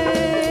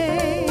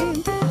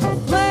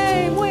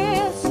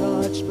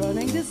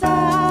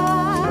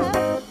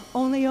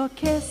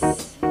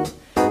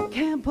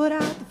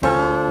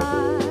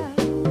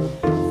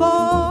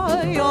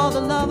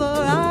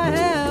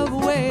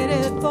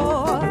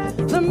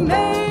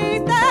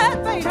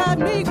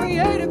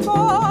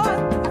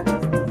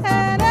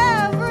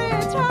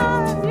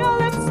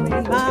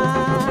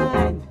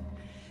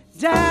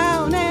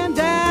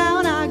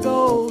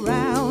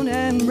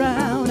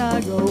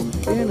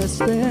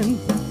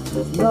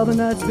 loving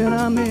that spin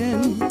I'm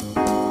in,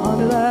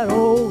 under that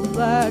old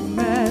black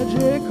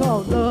magic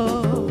called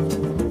love.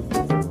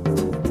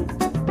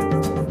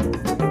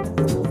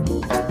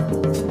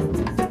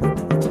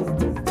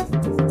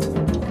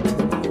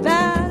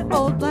 That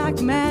old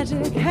black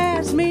magic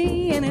has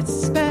me in its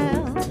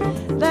spell.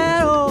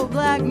 That old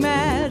black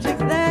magic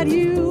that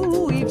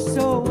you weave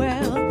so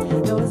well.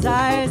 Those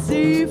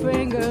icy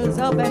fingers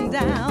up and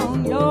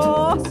down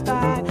your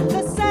spine.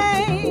 The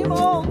same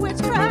old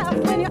witchcraft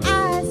when your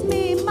eyes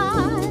meet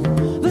mine.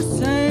 The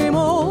same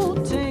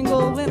old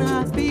tingle when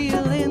I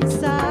feel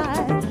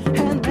inside.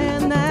 And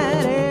then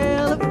that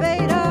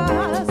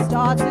elevator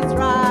starts its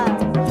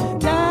ride.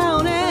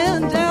 Down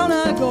and down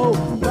I go,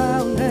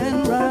 round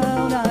and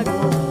round I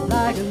go,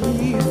 like a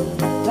leaf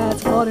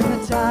that's caught in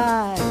the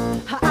tide.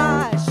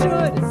 I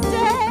should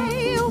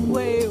stay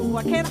away,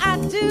 what can I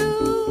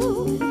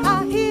do?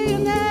 I hear your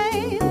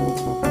name.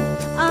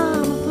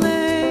 I'm a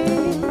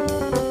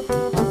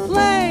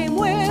flame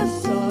with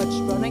such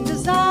burning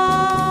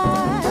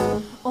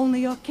desire.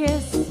 Only your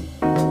kiss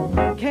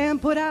can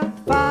put out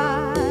the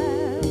fire.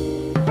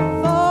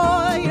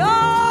 For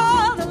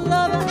you're the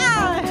lover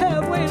I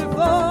have waited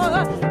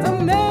for, the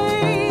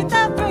mate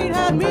that fate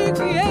had me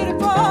created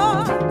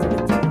for.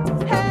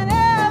 And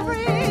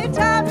every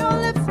time your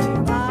lips meet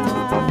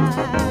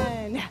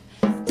mine,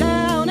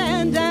 down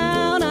and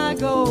down I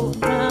go,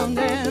 round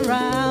and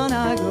round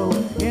I go,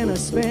 in a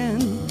spin,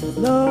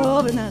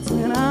 loving that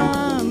spin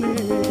I'm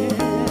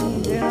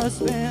in a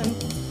spin,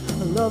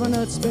 loving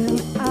that spin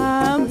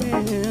I'm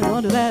in,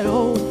 under that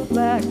old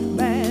black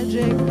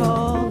magic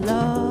called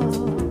love.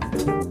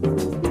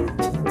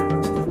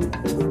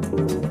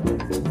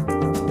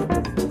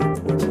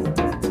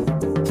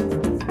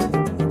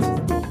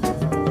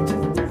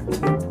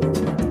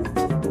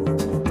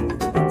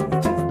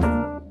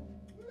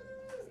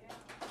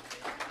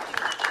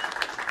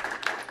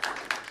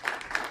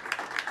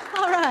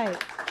 All right.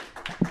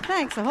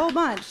 Thanks a whole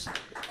bunch.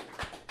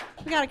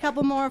 We got a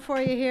couple more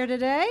for you here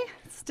today.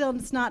 Still,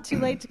 it's not too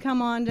late to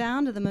come on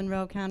down to the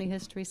Monroe County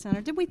History Center.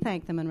 Did we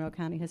thank the Monroe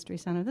County History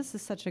Center? This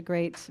is such a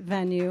great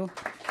venue.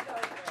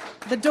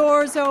 The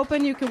door's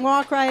open. You can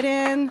walk right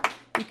in.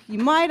 You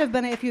might have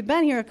been, if you'd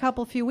been here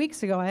a few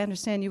weeks ago, I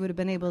understand you would have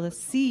been able to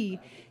see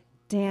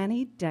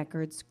Danny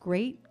Deckard's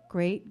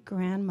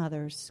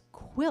great-great-grandmother's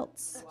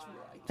quilts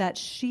that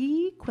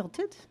she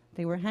quilted.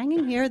 They were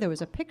hanging here. There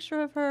was a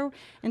picture of her.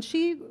 And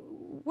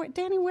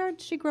Danny, where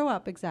did she grow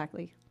up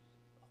exactly?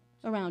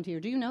 Around here.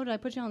 Do you know? Did I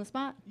put you on the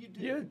spot? You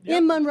did. Yeah.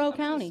 In Monroe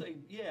County.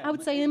 I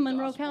would say in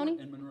Monroe Gosport County.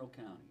 In Monroe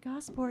County.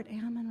 Gosport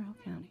and Monroe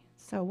County.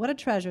 So what a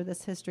treasure,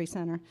 this history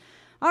center.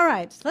 All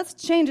right, let's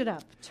change it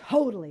up.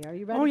 Totally. Are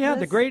you ready? Oh yeah,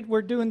 for this?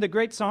 we're doing the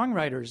great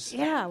songwriters.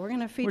 Yeah, we're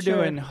going to feature.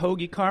 We're doing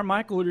Hoagie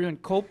Carmichael. We're doing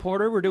Cole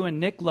Porter. We're doing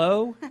Nick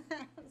Lowe.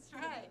 That's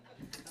right.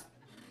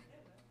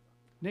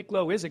 Nick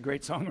Lowe is a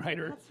great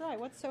songwriter. That's right.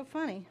 What's so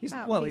funny? He's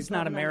about not peace,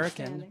 love, and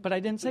American, understanding? but I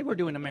didn't say we're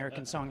doing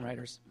American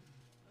songwriters.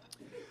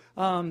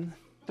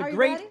 The Are you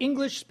great ready?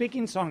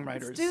 English-speaking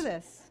songwriters. Let's do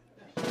this.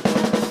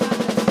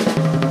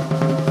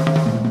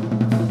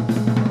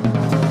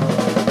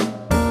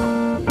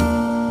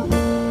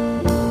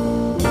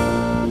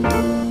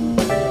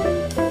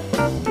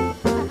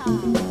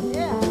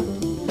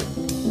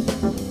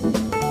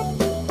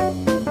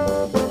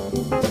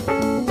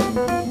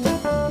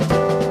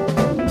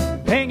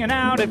 Hanging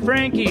out at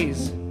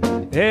Frankie's,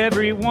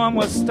 everyone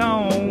was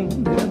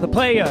stoned. The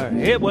player,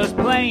 it was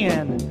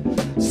playing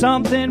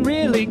something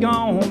really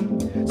gone.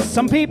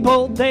 Some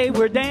people, they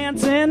were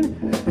dancing,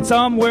 and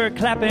some were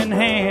clapping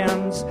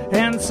hands,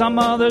 and some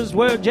others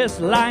were just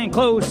lying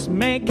close,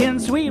 making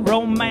sweet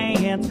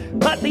romance.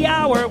 But the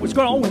hour was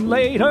growing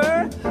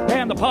later,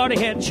 and the party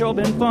had sure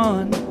been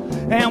fun.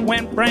 And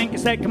when Frankie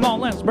said, come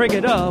on, let's break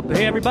it up,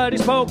 everybody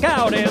spoke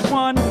out as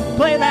one.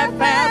 Play that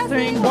fast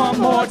thing one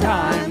more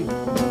time.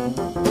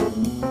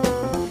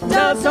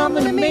 Does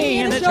something to me,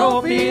 and it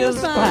sure feels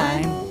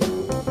fine.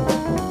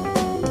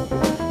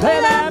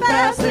 Play that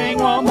fast thing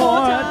one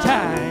more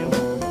time.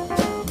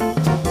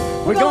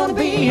 We're gonna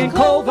be in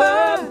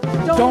Clover,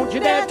 don't you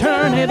dare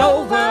turn it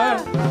over.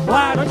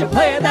 Why don't you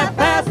play that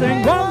fast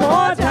thing one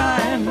more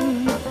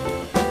time?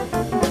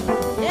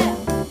 Yeah.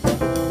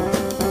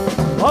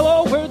 All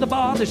over the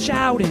bar they're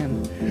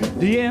shouting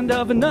the end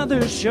of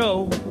another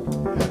show.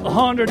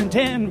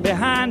 110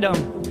 behind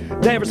them,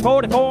 there was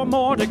 44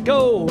 more to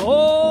go.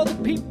 Oh, the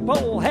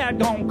people had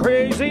gone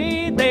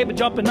crazy, they were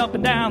jumping up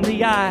and down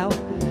the aisle.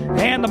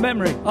 And the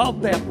memory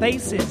of their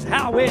faces,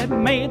 how it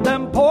made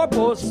them poor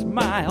boys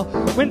smile.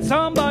 When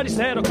somebody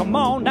said, oh, come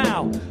on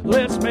now,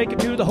 let's make it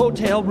to the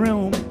hotel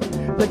room.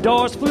 The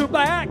doors flew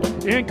back,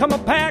 in come a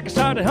pack,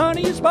 started,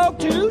 honey, you spoke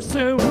too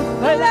soon.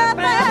 Play that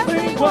fast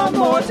thing one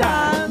more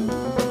time.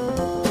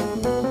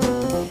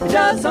 It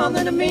does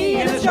something to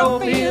me and it sure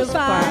feels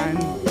fine.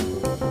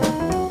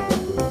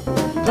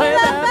 Play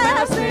that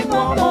fast thing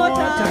one more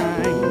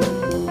time.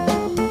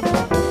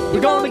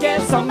 We're gonna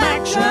get some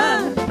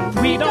action.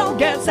 We don't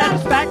get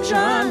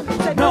satisfaction.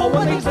 Said no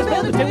one leaves this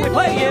building till we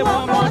play it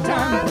one more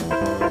time.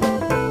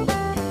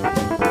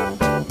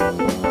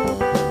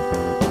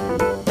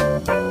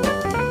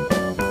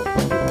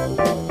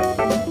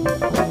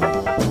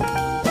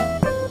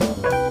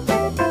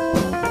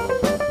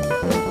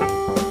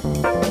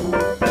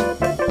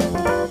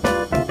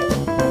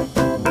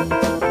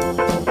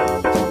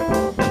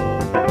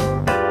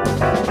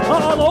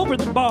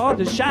 over the bar,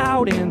 they're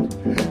shouting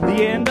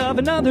the end of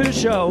another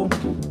show.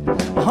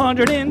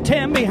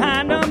 110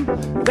 behind them,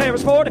 there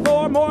was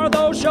 44 more of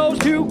those shows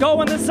to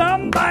go. And then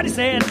somebody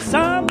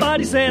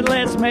said,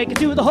 let's make it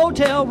to the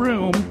hotel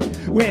room.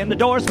 When the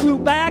doors flew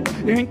back,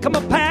 in come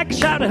a pack and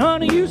shouted,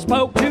 honey, you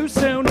spoke too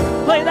soon.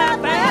 Play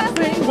that fast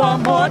thing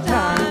one more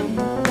time.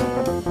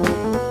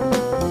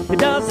 It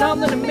does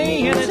something to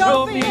me and it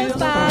sure feels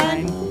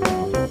fine.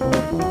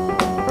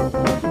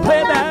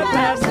 Play that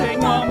fast thing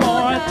one more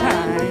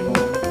time.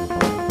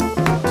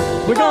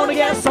 We're gonna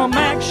get some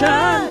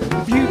action.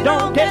 If you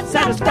don't get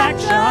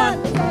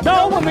satisfaction,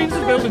 no one leaves the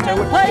building till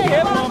we play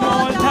it one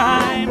more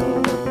time.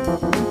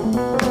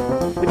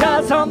 It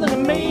does something to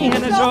me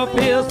and it sure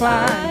feels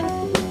fine.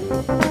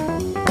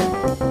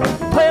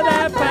 Play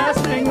that fast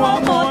thing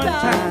one more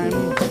time.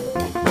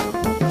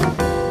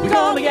 We're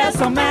gonna get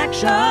some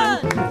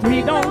action. If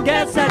we don't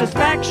get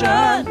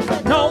satisfaction,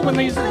 no one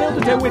leaves the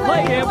building till we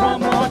play it one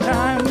more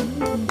time.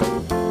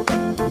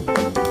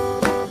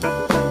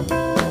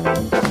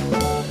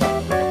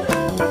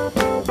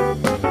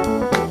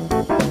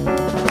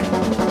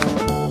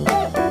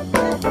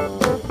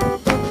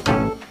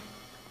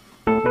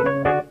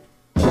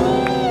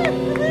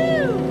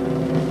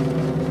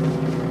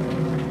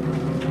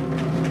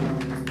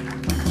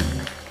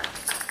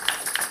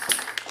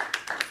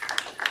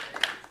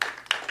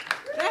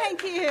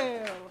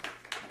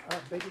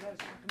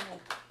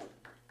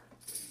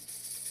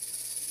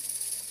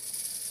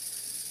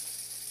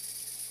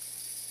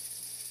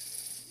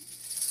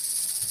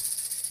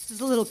 This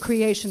is a little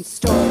creation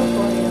story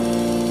for you.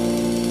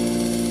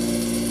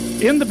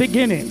 In the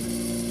beginning,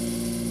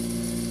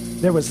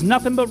 there was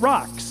nothing but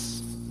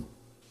rocks.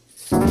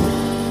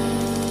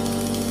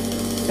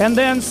 And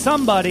then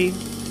somebody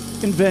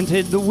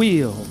invented the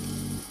wheel.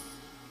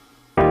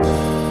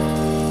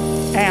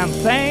 And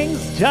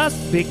things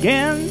just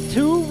began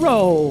to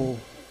roll.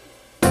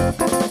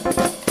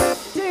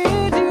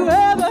 Did you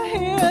ever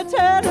hear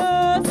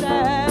tenor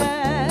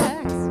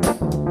sax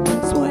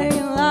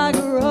swinging like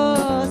a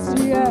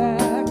rusty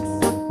axe,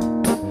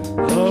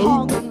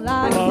 honking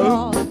like a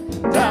frog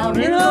down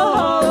in a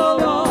hollow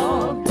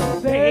log?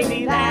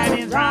 Baby, that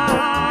is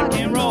rock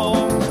and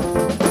roll.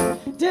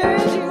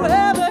 Did you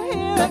ever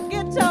hear a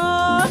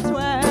guitar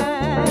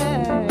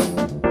twang?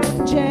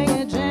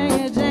 Jang,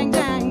 jang, jang,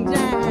 jang,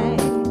 jang.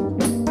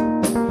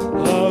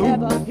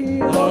 Ever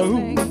hear those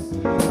things?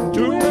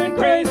 Doing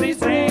crazy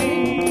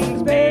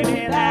things,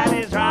 baby, that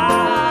is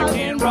rock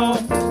and roll.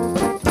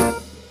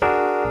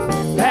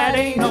 That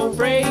ain't no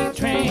freight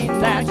train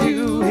that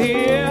you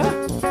hear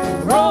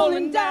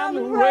rolling down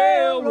the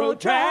railroad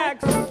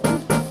tracks.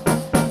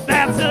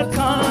 That's a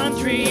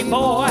country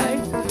boy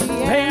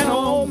and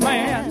old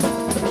man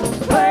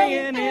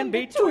playing in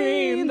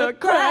between the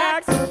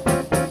cracks.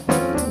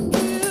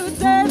 You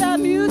say that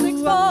music's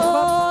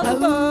for the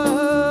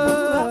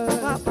birds.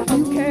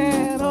 You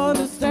can't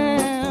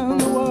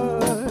understand the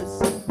words.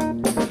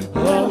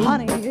 Well,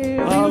 honey, if you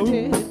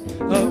did,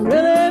 you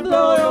really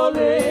blow your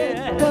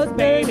lid. 'Cause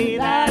baby,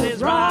 that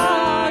is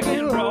rock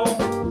and roll.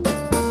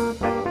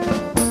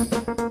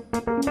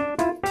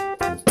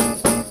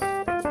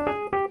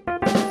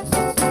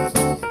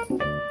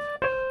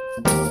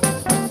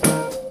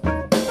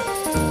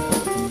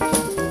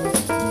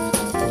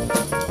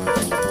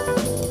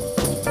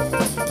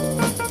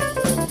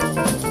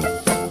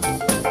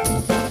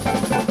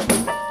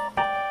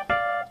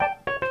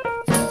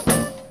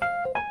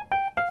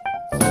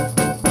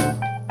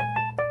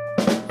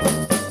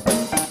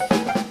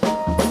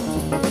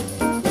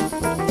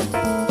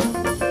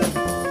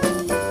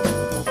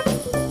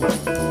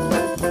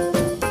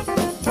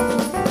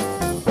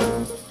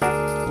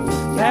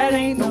 That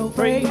ain't no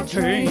freight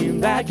train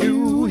that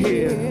you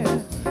hear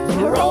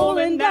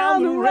rolling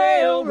down the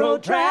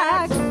railroad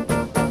tracks.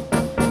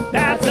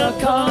 That's a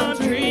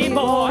country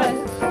boy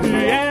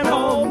and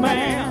old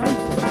man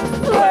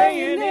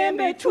playing in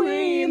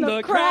between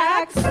the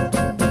cracks.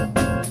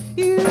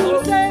 You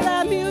say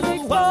that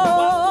music's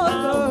for the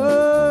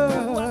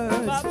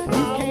birds.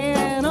 You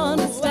can't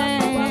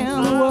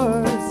understand the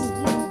words.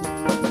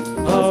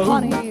 'Cause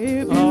honey, if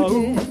you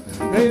did,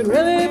 they'd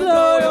really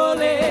blow your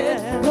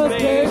lid. 'Cause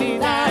baby,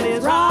 that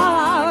is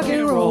rock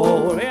and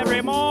roll.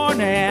 Every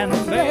morning,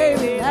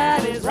 Baby,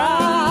 that is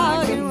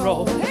rock and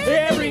roll.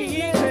 every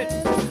evening,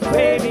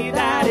 baby,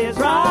 that is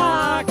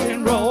rock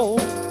and roll.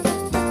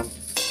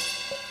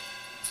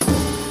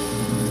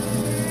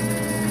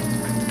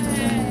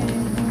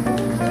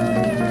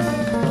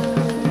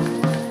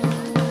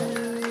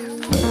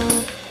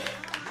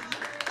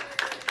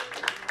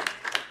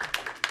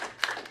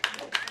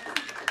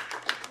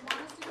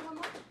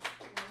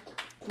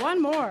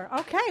 One more.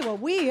 Okay, well,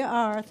 we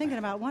are thinking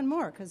about one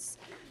more because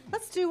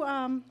let's do,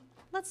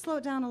 let's slow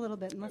it down a little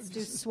bit and let's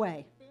do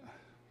Sway.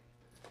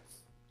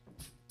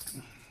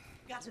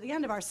 Got to the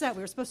end of our set.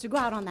 We were supposed to go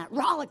out on that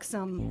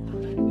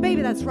rollicksome,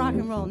 baby, that's rock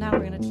and roll. Now we're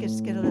going to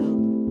just get a little,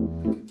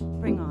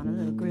 bring on a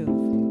little groove.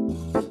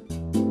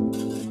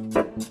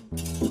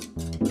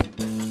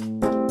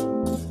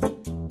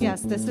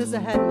 Yes, This is a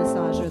head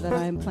massager that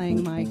I am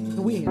playing my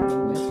wheel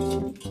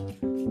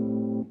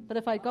with. But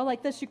if I go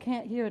like this, you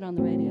can't hear it on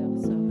the radio.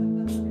 So.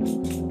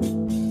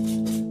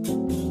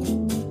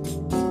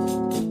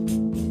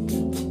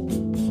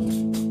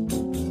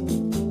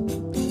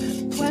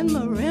 When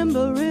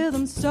marimba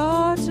rhythms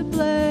start to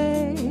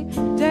play,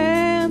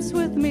 dance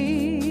with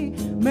me,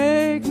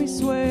 make me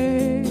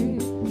sway.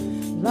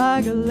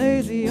 Like a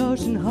lazy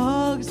ocean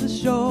hugs the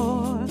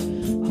shore,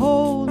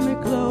 hold me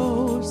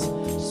close,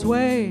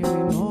 sway me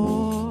more.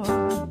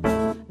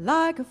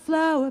 Like a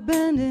flower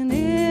bending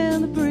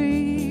in the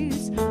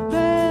breeze,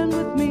 bend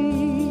with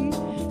me,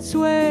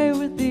 sway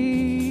with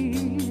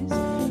ease.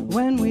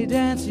 When we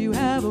dance you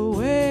have a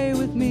way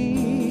with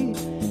me,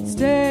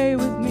 stay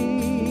with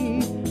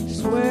me,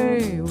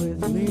 sway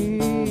with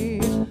me.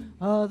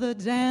 Other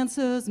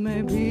dancers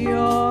may be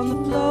on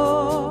the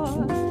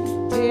floor,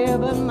 dear,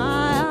 but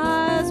my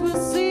eyes will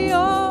see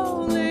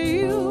only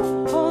you.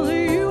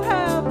 Only you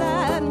have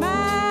that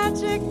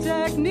magic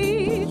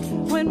technique.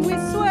 When we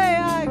sway,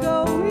 I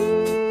go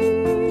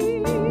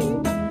weak.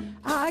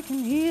 I can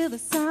hear the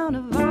sound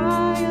of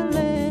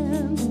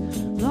violins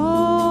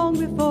long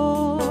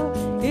before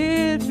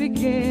it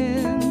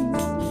begins.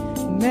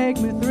 Make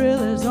me thrill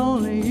as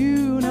only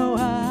you know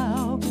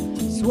how.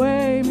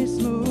 Sway me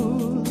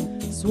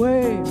smooth,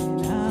 sway me now.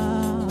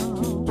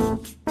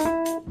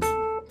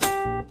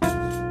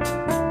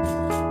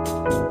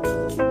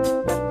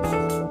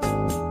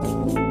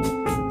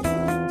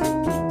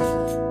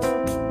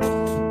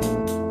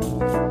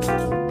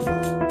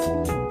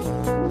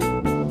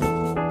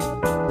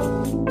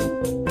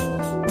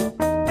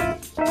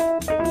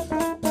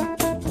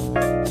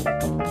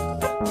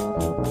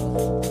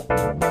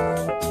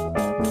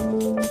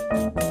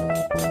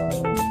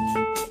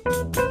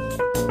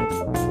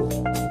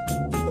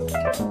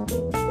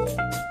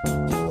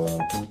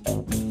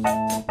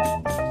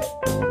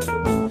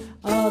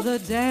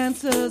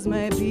 Dancers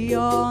may be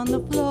on the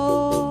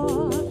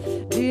floor,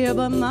 dear,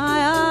 but my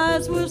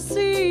eyes will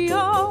see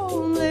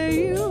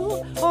only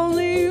you.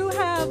 Only you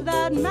have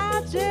that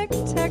magic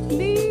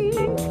technique.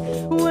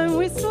 When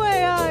we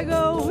sway, I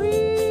go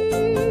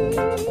weak.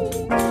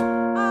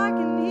 I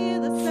can hear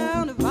the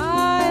sound of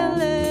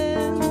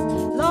violins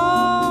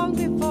long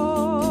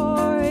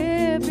before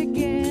it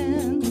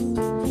begins.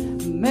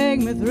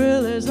 Make me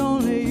thrill as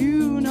only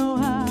you know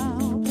how.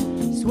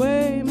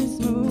 Sway me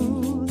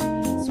smooth,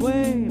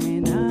 sway me.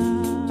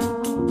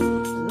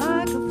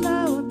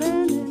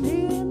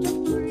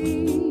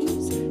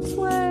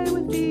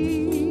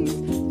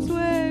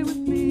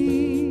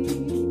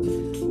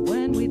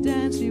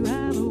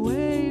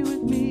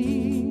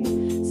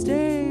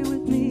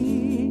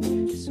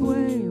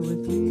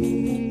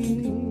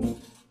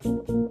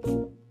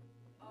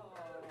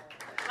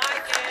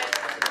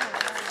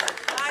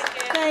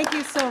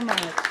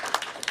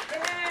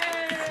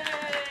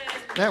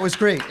 That was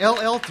great.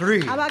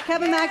 LL3. How about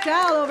Kevin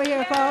MacDowell over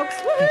here, folks?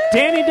 Woo-hoo!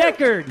 Danny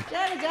Deckard.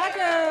 Danny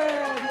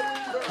Deckard.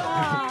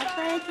 Oh,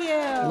 thank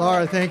you.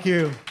 Lara, thank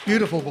you.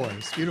 Beautiful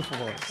voice. Beautiful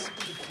voice.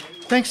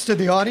 Thanks to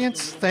the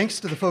audience. Thanks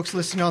to the folks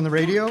listening on the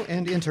radio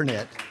and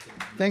internet.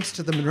 Thanks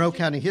to the Monroe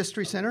County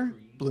History Center,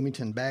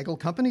 Bloomington Bagel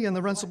Company, and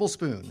the Runcible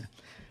Spoon.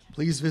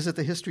 Please visit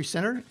the History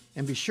Center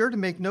and be sure to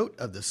make note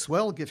of the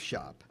swell gift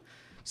shop.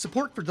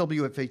 Support for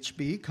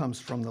WFHB comes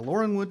from the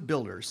Laurenwood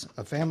Builders,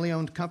 a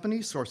family-owned company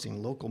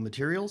sourcing local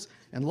materials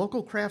and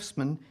local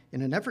craftsmen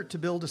in an effort to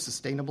build a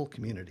sustainable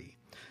community.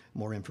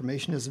 More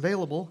information is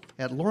available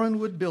at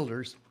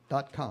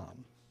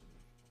laurenwoodbuilders.com.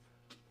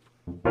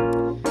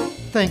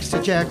 Thanks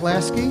to Jack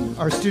Lasky,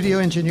 our studio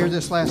engineer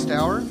this last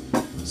hour.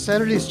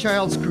 Saturday's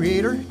Child's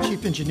creator,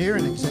 chief engineer,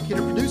 and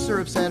executive producer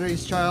of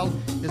Saturday's Child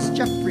is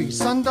Jeffrey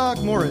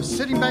Sundog Morris,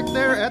 sitting back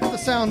there at the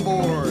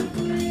soundboard.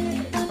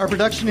 Our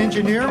production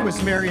engineer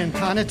was Marion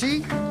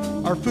Conity.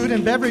 Our food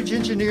and beverage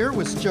engineer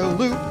was Joe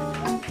Loop.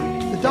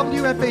 The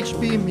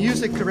WFHB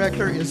music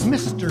director is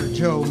Mr.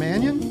 Joe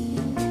Mannion.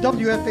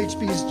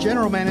 WFHB's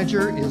general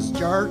manager is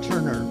Jar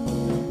Turner.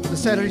 The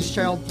Saturday's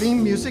Child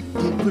theme music,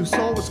 Deep Blue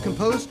Soul, was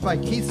composed by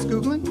Keith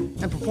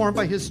Skoglund and performed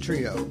by his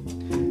trio.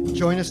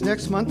 Join us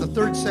next month, the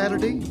third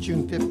Saturday,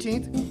 June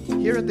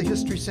 15th, here at the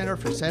History Center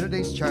for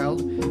Saturday's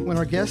Child, when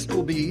our guest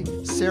will be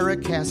Sarah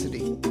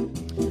Cassidy.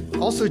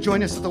 Also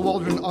join us at the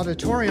Waldron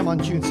Auditorium on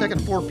June 2nd,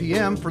 4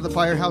 p.m. for the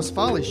Firehouse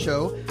Follies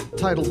show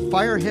titled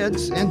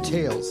Fireheads and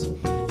Tales,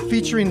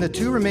 featuring the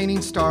two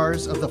remaining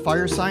stars of the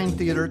Firesign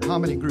Theater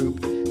comedy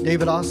group,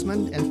 David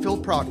Osmond and Phil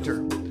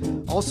Proctor.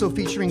 Also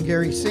featuring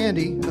Gary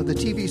Sandy of the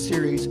TV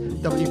series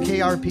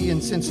WKRP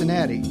in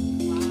Cincinnati.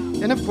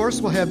 And of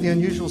course, we'll have the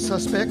Unusual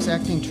Suspects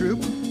acting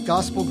troupe,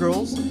 Gospel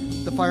Girls,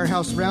 the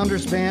Firehouse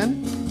Rounders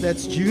Band.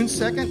 That's June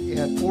 2nd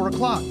at 4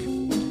 o'clock.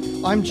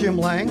 I'm Jim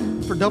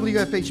Lang for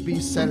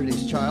WFHB's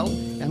Saturday's Child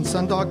and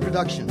Sundog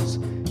Productions.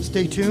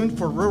 Stay tuned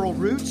for Rural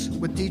Roots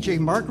with DJ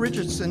Mark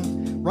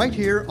Richardson right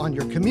here on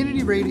your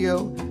community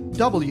radio,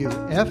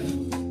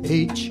 WFHB.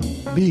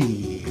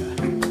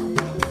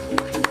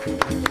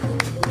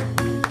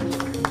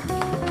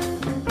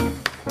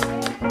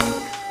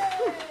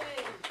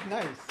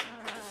 Nice.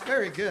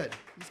 Very good.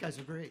 These guys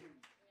are great.